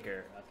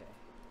Earthshaker. Okay.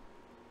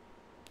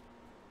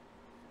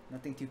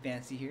 Nothing too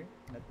fancy here.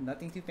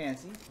 Nothing too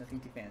fancy.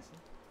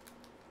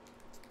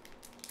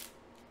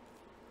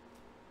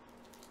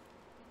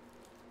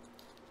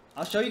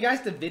 I'll show you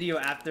guys the video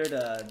after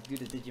do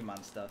the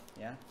Digimon stuff,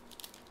 yeah?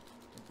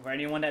 For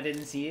anyone that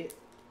didn't see it.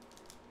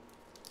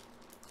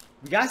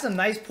 We got some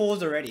nice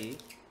pulls already.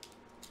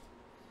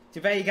 Too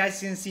bad you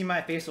guys didn't see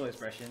my facial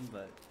expression,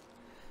 but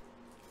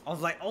I was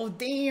like, oh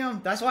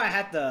damn! That's why I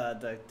had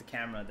the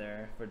camera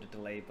there for the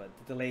delay, but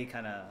the delay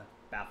kind of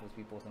baffles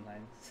people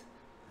sometimes.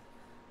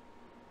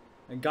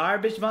 And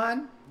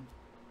Garbagemon,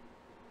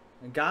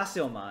 and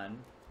Gaseomon,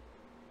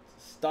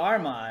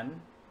 Starmon,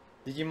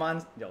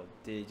 Digimon,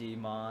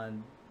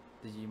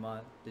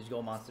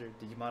 Digital Monster,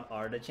 Digimon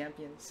are the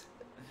champions.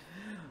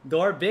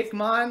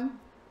 Dorbikmon,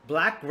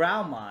 Black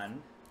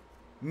Growlmon,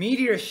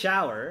 Meteor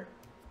Shower,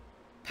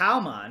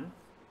 Palmon,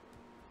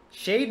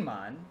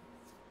 Shademon,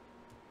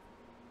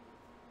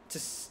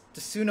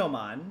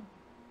 Tsunomon,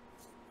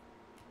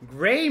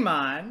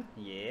 Greymon,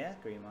 yeah,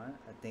 Greymon.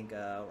 I think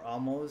we're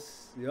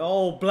almost.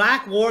 Oh,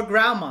 Black War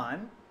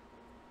Growlmon,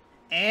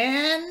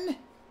 and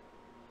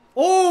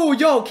oh,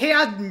 yo,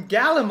 Chaos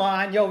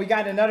Galamon. Yo, we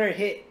got another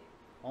hit.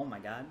 Oh my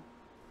god.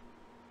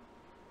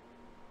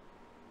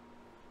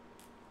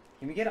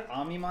 Can we get an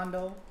Omnimon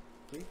though,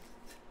 please?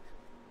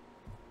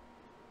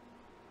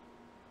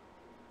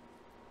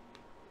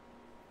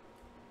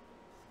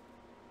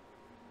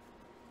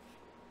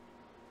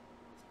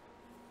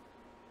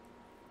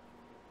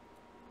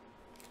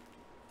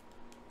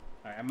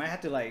 Alright, I might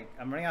have to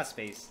I'm running out of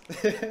space.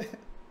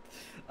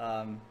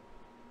 How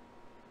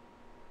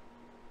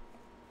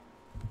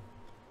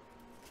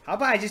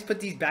about I just put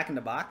these back in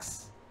the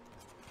box,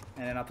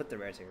 and then I'll put the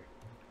rares here.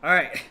 All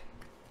right.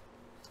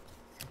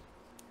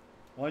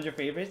 One's your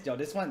favorites? Yo,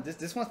 this one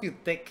feels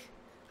thick.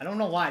 I don't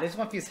know why. This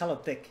one feels hella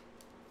thick.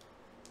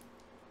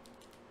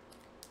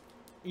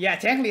 Yeah,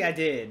 technically I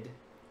did,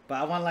 but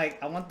I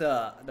want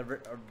the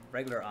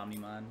regular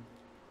Omnimon.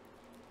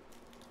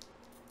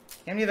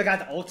 Can't believe I got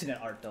the alternate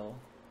art though.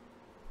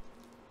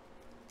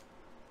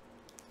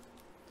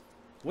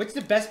 What's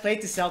the best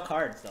place to sell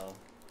cards though?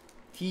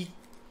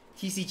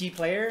 TCG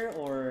Player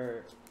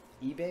or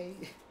eBay?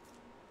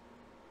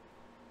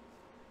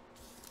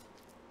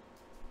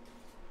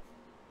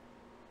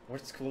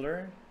 What's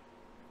cooler?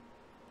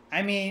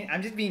 I mean,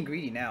 I'm just being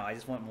greedy now. I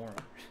just want more.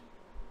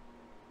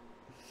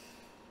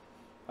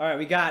 Alright,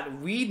 we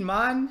got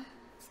Weedmon,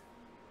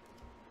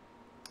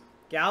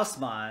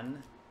 Gaussmon,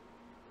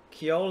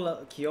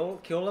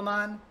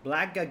 Kyolamon,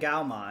 Black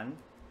Gagaumon,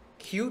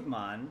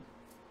 Cutemon,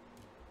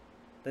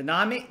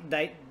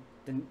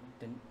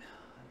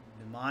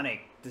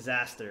 Demonic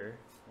Disaster.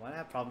 Why do I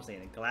have problems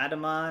saying it?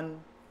 Gladamon,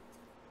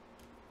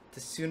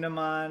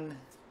 Tsunamon,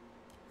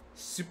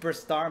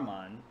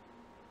 Superstarmon,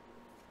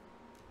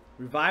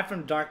 Revive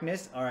from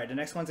Darkness. Alright, the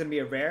next one's gonna be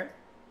a rare.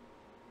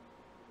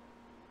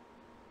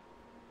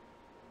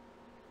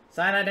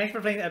 Cyanide, thanks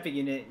for playing the Epic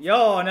Unit.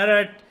 Yo,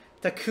 another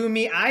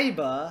Takumi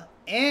Aiba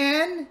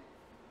and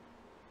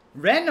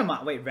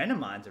Renamon. Wait,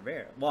 Renamon's a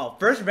rare. Well,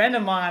 first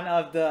Renamon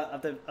of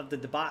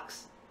the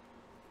box.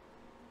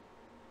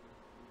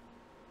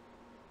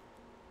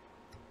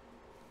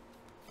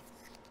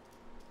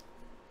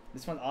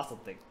 This one's also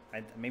thick.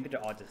 Maybe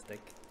they're all just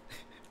thick.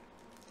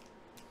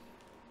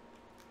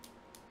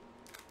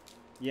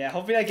 Yeah,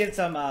 hopefully I get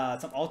some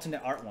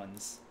alternate art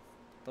ones.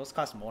 Those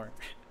cost more.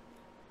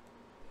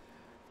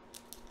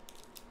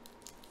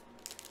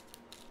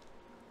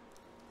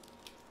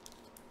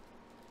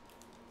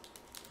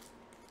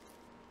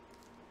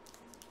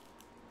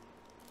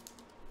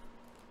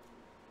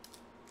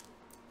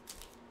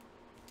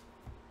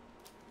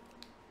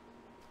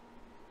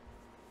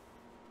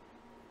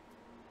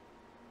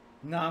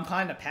 No, I'm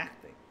calling the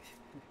pack thing.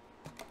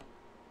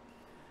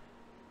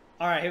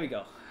 Alright, here we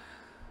go.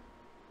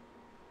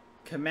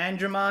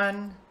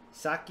 Commandramon,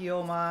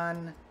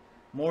 Sakyomon,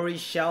 Mori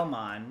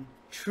Shellmon,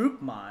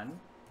 Troopmon,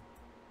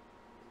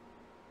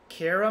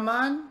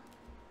 Karamon,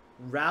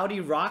 Rowdy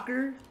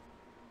Rocker,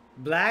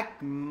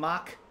 Black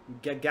Mach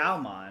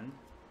Gagalmon,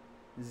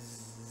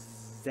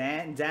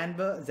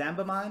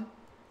 Zambamon,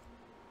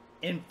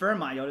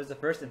 Infirmon. Yo, this is the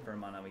first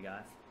Infirmon that we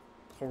got.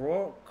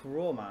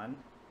 Kuromon.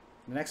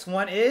 The next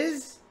one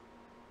is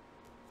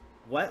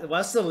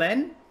what's the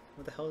Len?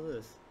 What the hell is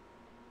this?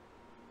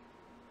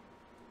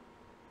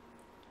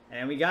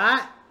 And we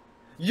got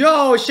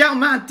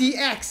Shoutmon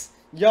DX.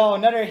 Yo,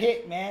 another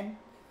hit, man.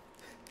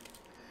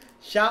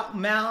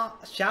 Shoutmon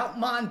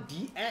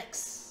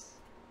DX.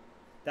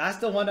 That's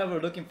the one that we were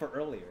looking for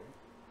earlier.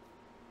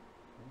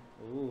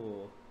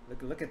 Ooh,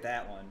 look at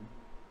that one.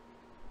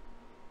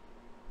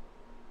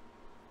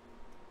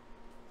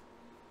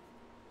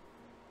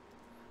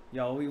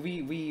 Yo,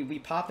 we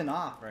popping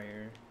off right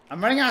here.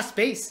 I'm running out of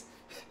space.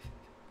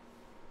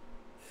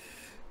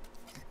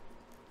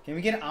 Can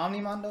we get an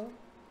Omnimon though?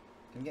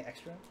 Can we get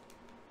extra?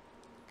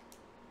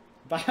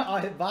 Buy all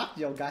hit box?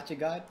 Yo, gotcha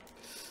god.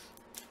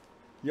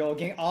 Yo,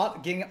 getting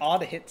all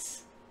the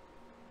hits.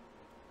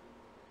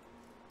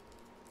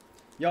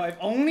 Yo, if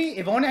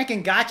only I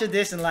can gotcha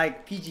this in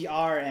like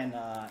PGR and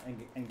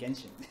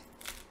Genshin.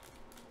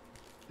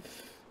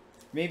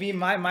 Maybe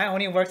my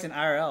only works in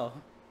IRL.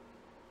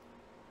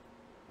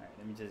 Alright,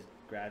 let me just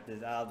grab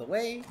this out of the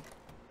way.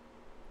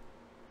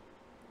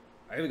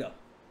 Alright, here we go.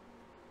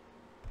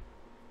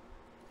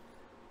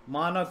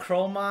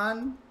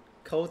 Monochromon,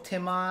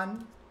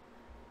 Kotemon,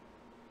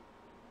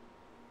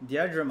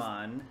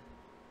 Deodramon,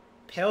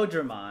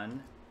 Peldramon,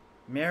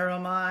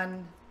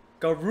 Meramon,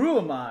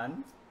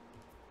 Garurumon,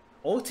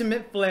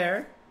 Ultimate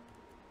Flare,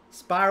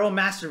 Spiral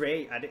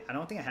Macerate. I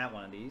don't think I have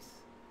one of these.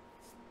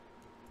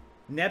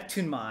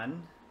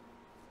 Neptunemon.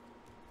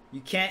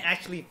 You can't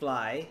actually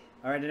fly.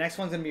 Alright, the next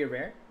one's gonna be a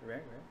rare.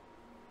 Rare.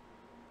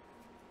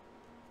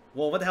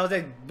 Well, what the hell is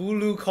that?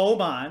 Bulu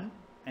Koban.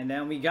 And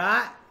then we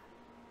got...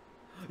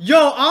 Yo,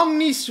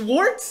 Omni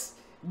Schwartz?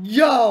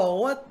 Yo,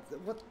 what?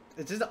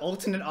 Is this the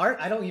alternate art?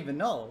 I don't even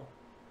know.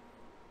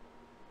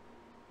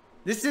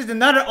 This is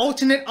another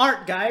alternate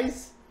art,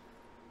 guys.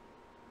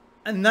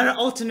 Another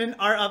alternate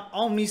art of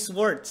Omni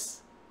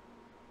Schwartz.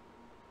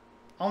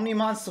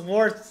 Omnimon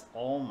Schwartz.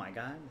 Oh my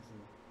god.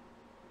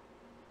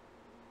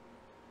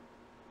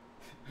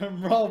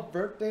 Bro,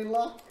 birthday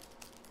luck?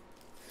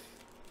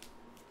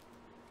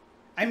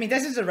 I mean,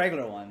 this is a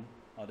regular one.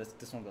 Oh,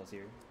 this one goes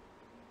here.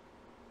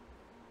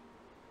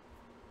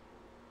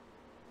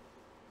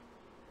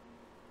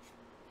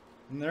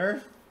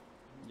 Nerf.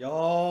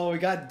 Yo, we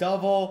got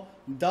double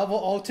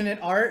alternate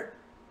art.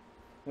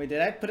 Wait, did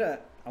I put a...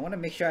 I want to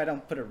make sure I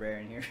don't put a rare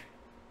in here.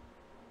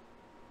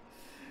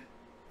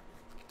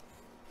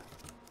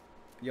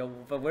 Yo,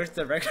 but where's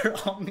the regular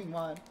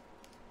Omnimon?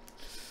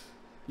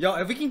 Yo,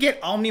 if we can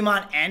get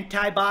Omnimon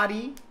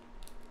Antibody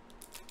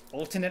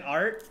alternate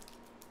art,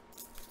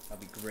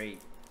 that'd be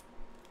great.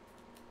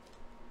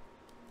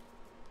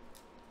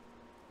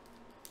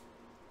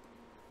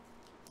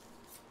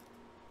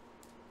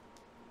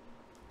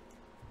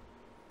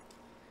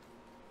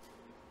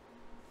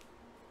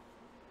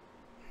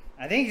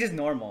 I think it's just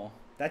normal.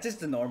 That's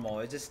just the normal.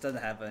 It just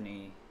doesn't have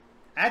any...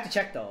 I have to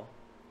check though.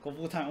 Go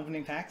full time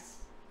opening packs.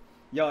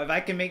 Yo, if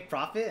I can make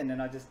profit and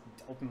then I'll just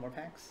open more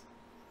packs.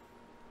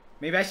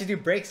 Maybe I should do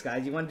breaks,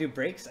 guys. You want to do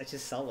breaks? I should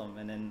sell them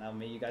and then I'll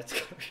make you guys go.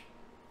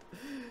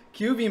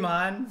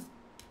 Cubimon.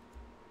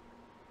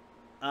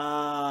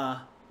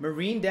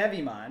 Marine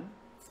Devimon.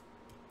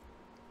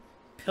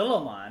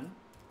 Pillowmon.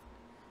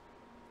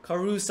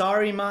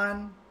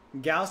 Karusarimon.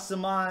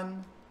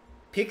 Gausamon.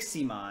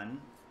 Piximon.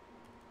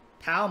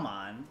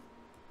 Palmon,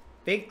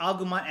 Big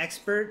Agumon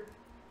Expert,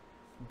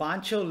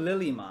 Bancho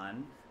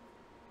Lilymon,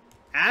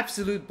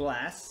 Absolute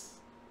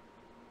Blast,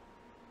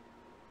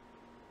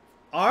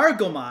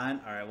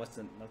 Argomon. All right, what's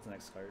the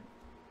next card?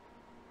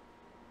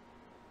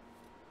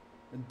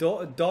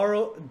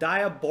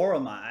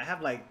 Diaboromon. I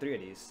have like 3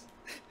 of these.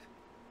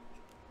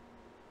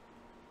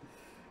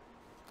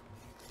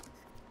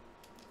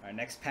 All right,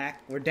 next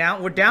pack. We're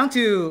down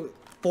to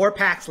 4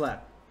 packs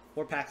left.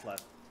 4 packs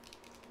left.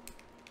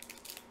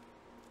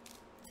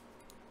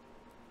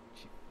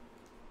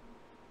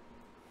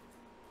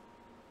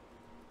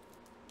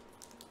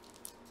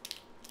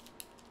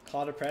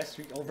 Call to press,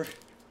 streak over.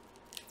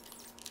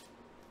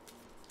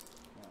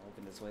 I'll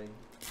open this way.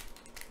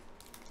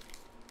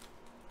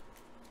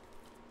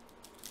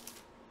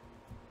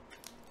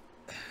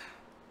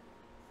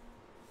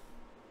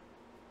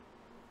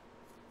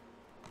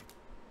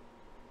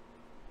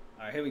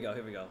 Alright, here we go.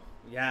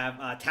 We have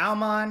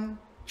Talmon,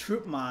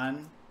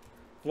 Troopmon,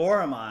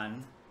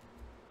 Floramon,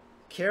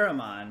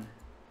 Karamon,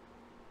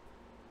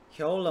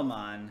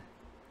 Hyolamon,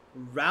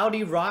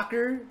 Rowdy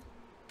Rocker,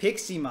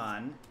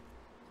 Piximon,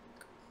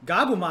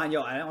 Gabumon.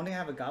 Yo, I don't think I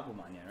have a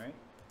Gabumon yet, right?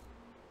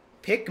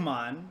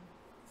 Pikmon,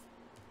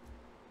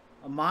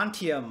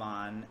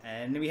 Montiamon,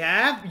 and we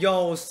have,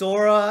 yo,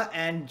 Sora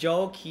and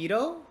Joe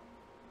Keto,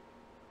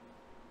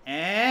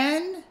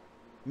 and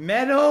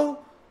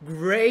Metal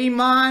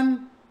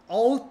Greymon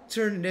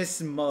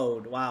Alternus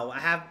mode. Wow, I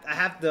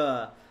have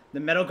the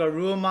Metal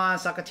Garurumon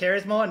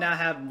Sakataris mode. Now I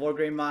have War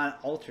Greymon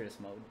Alternus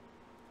mode.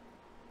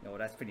 No,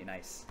 that's pretty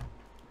nice.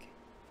 Okay.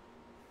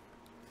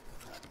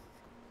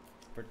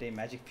 Birthday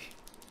magic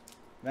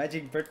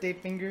birthday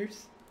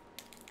fingers.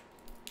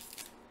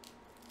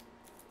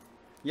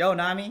 Yo,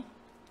 Nami.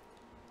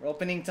 We're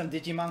opening some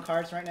Digimon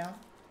cards right now.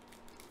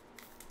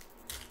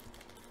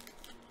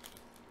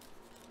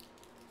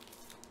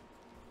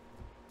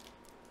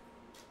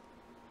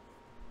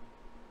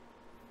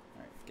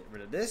 Alright, get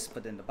rid of this,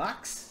 put it in the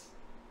box.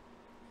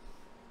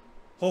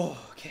 Oh,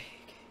 okay.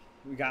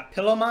 We got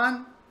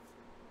Pillowmon,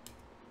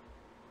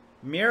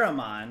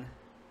 Miramon,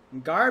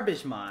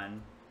 Garbagemon,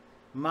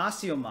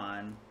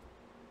 Masiomon.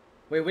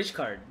 Wait, which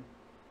card?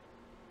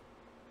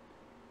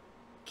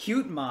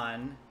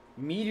 Cutemon,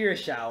 Meteor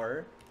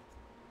Shower,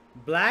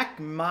 Black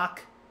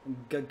Mach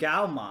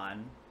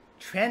Gagalmon,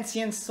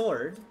 Transient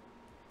Sword,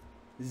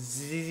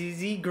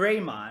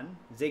 Greymon,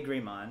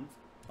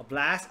 a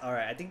Blast.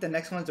 Alright, I think the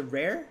next one's a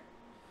rare.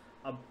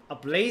 A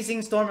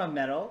Blazing Storm of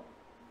Metal,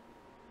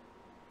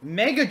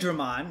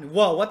 Megadramon.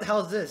 Whoa, what the hell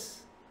is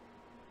this?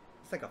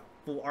 It's like a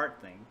full art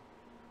thing.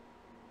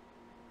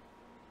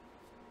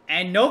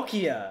 And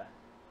Nokia.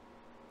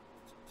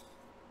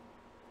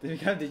 Did we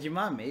become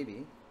Digimon?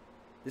 Maybe.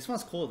 This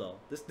one's cool though.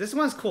 This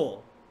one's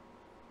cool.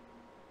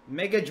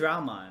 Mega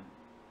Dramon.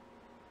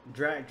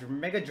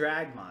 Mega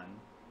Dragmon.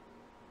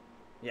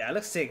 Yeah, it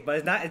looks sick, but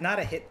it's not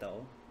a hit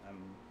though.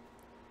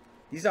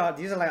 These are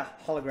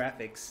like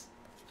holographics.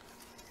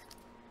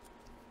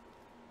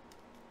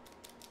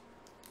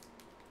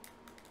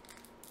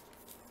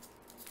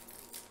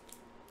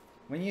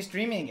 When you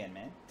streaming again,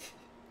 man?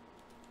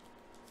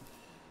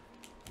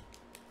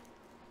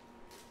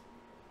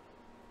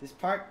 This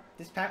pack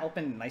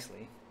opened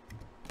nicely.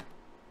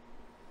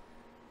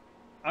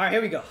 Alright,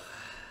 here we go.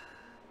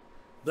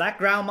 Black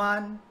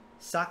Groundmon,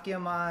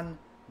 Sakyamon,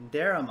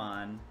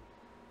 Daramon,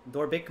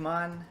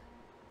 Dorbikmon,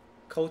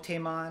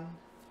 Kotemon,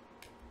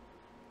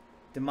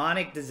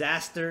 Demonic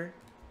Disaster,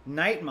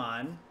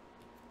 Nightmon,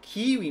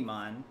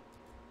 Kiwimon,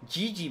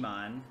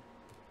 Gigimon,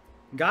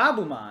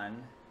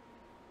 Gabumon.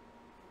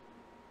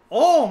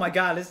 Oh my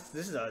god, this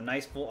is a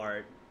nice full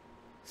art.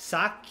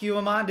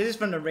 Sakyamon, this is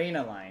from the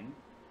Reina line.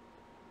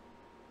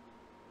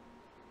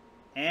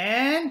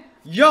 And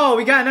yo,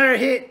 we got another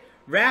hit.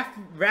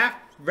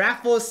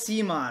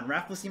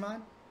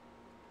 Rafflesimon.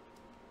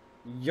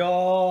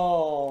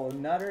 Yo,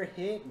 another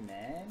hit,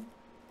 man.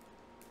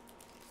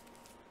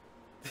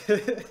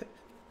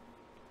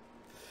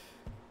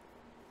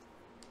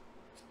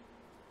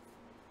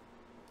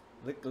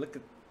 Look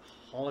at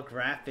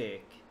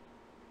holographic.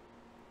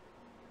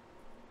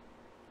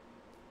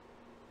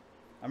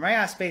 I'm running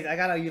out of space. I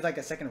gotta use like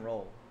a second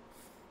roll.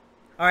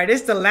 Alright,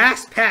 this is the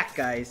last pack,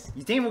 guys.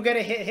 You think we'll get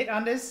a hit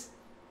on this?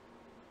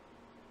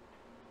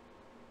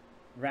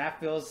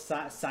 Raphael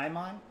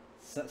Simon?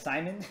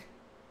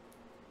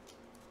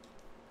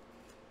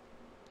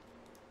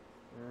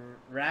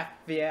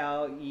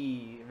 Raphael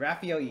E.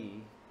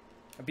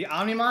 Be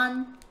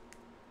Omnimon?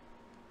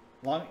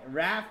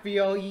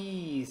 Raphael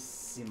E.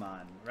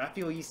 Simon.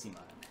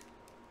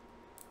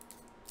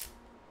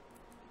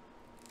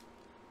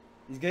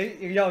 He's good.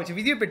 Yo, should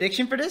we do a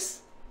prediction for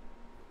this?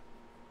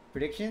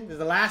 Prediction? This is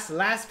the last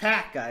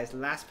pack, guys.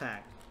 Last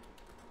pack.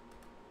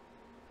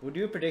 We'll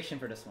do a prediction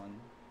for this one.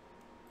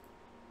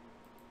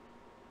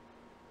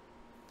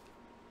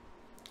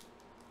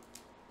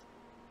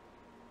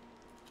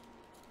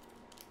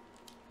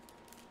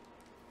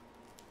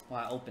 Well,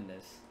 I opened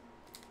this.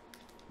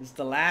 This is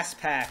the last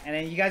pack. And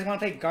then you guys want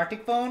to play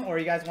Gartic Phone or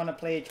you guys want to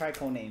play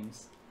Trico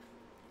Names?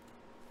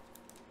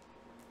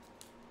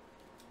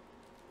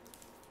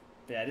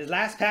 Yeah, this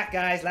last pack,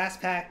 guys. Last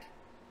pack.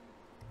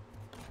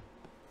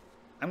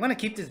 I'm gonna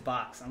keep this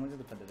box. I'm gonna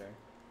just put it there.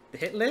 The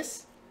hit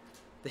list.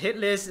 The hit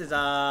list is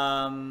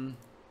I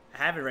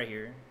have it right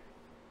here.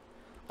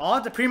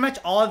 Pretty much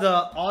all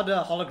the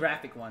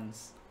holographic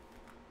ones.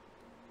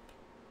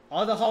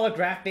 All the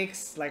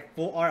holographics, like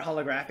full art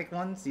holographic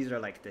ones. These are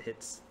like the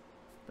hits,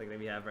 like that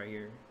we have right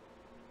here.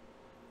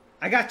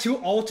 I got 2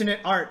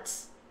 alternate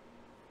arts.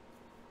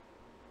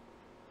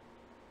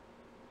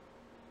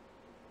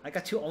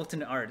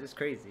 It's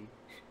crazy.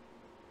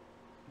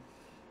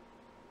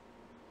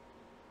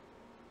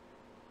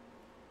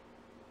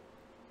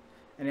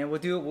 And then we'll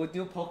do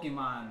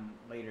Pokemon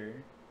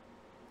later.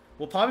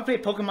 We'll probably play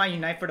Pokemon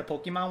Unite for the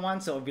Pokemon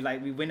one, so it'll be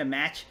like we win a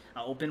match,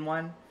 I'll open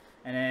one,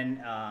 and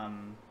then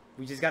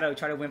we just gotta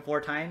try to win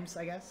 4 times,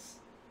 I guess.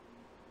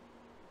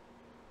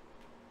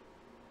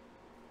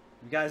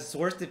 We got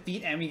Source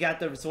Defeat and we got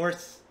the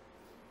Source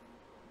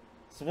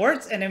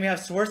and then we have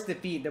Source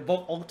Defeat. They're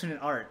both alternate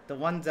art. The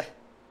ones that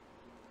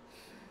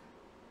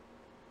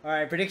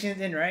alright,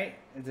 predictions in, right?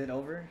 Is it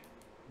over?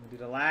 We'll do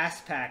the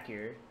last pack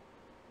here.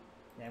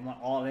 Yeah, I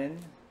want all in.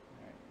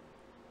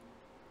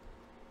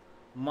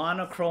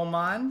 Alright.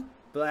 Monochromon,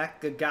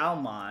 Black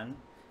Gagalmon,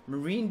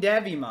 Marine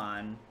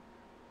Devimon,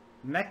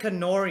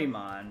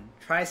 Mechanorimon,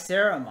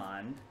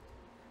 Triceramon,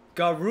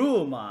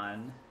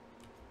 Garurumon,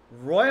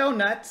 Royal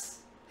Nuts.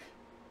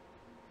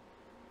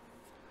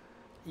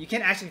 You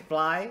can actually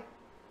fly.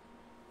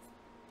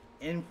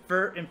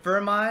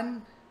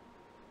 Infirmon,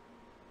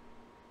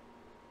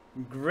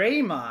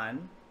 Greymon.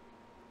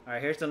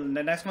 Alright, here's the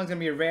next one's gonna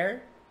be a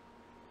rare.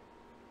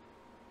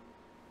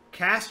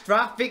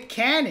 Catastrophic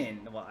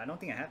Cannon. Well, I don't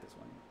think I have this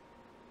one.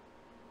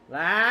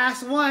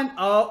 Last one.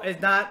 Oh,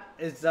 it's not.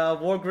 It's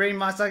War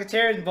Greymon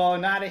Sagittarius Ball,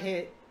 not a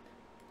hit.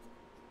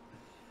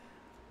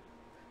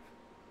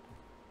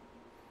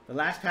 The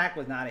last pack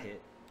was not a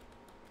hit.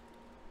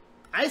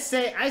 I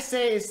say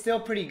it's still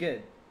pretty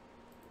good.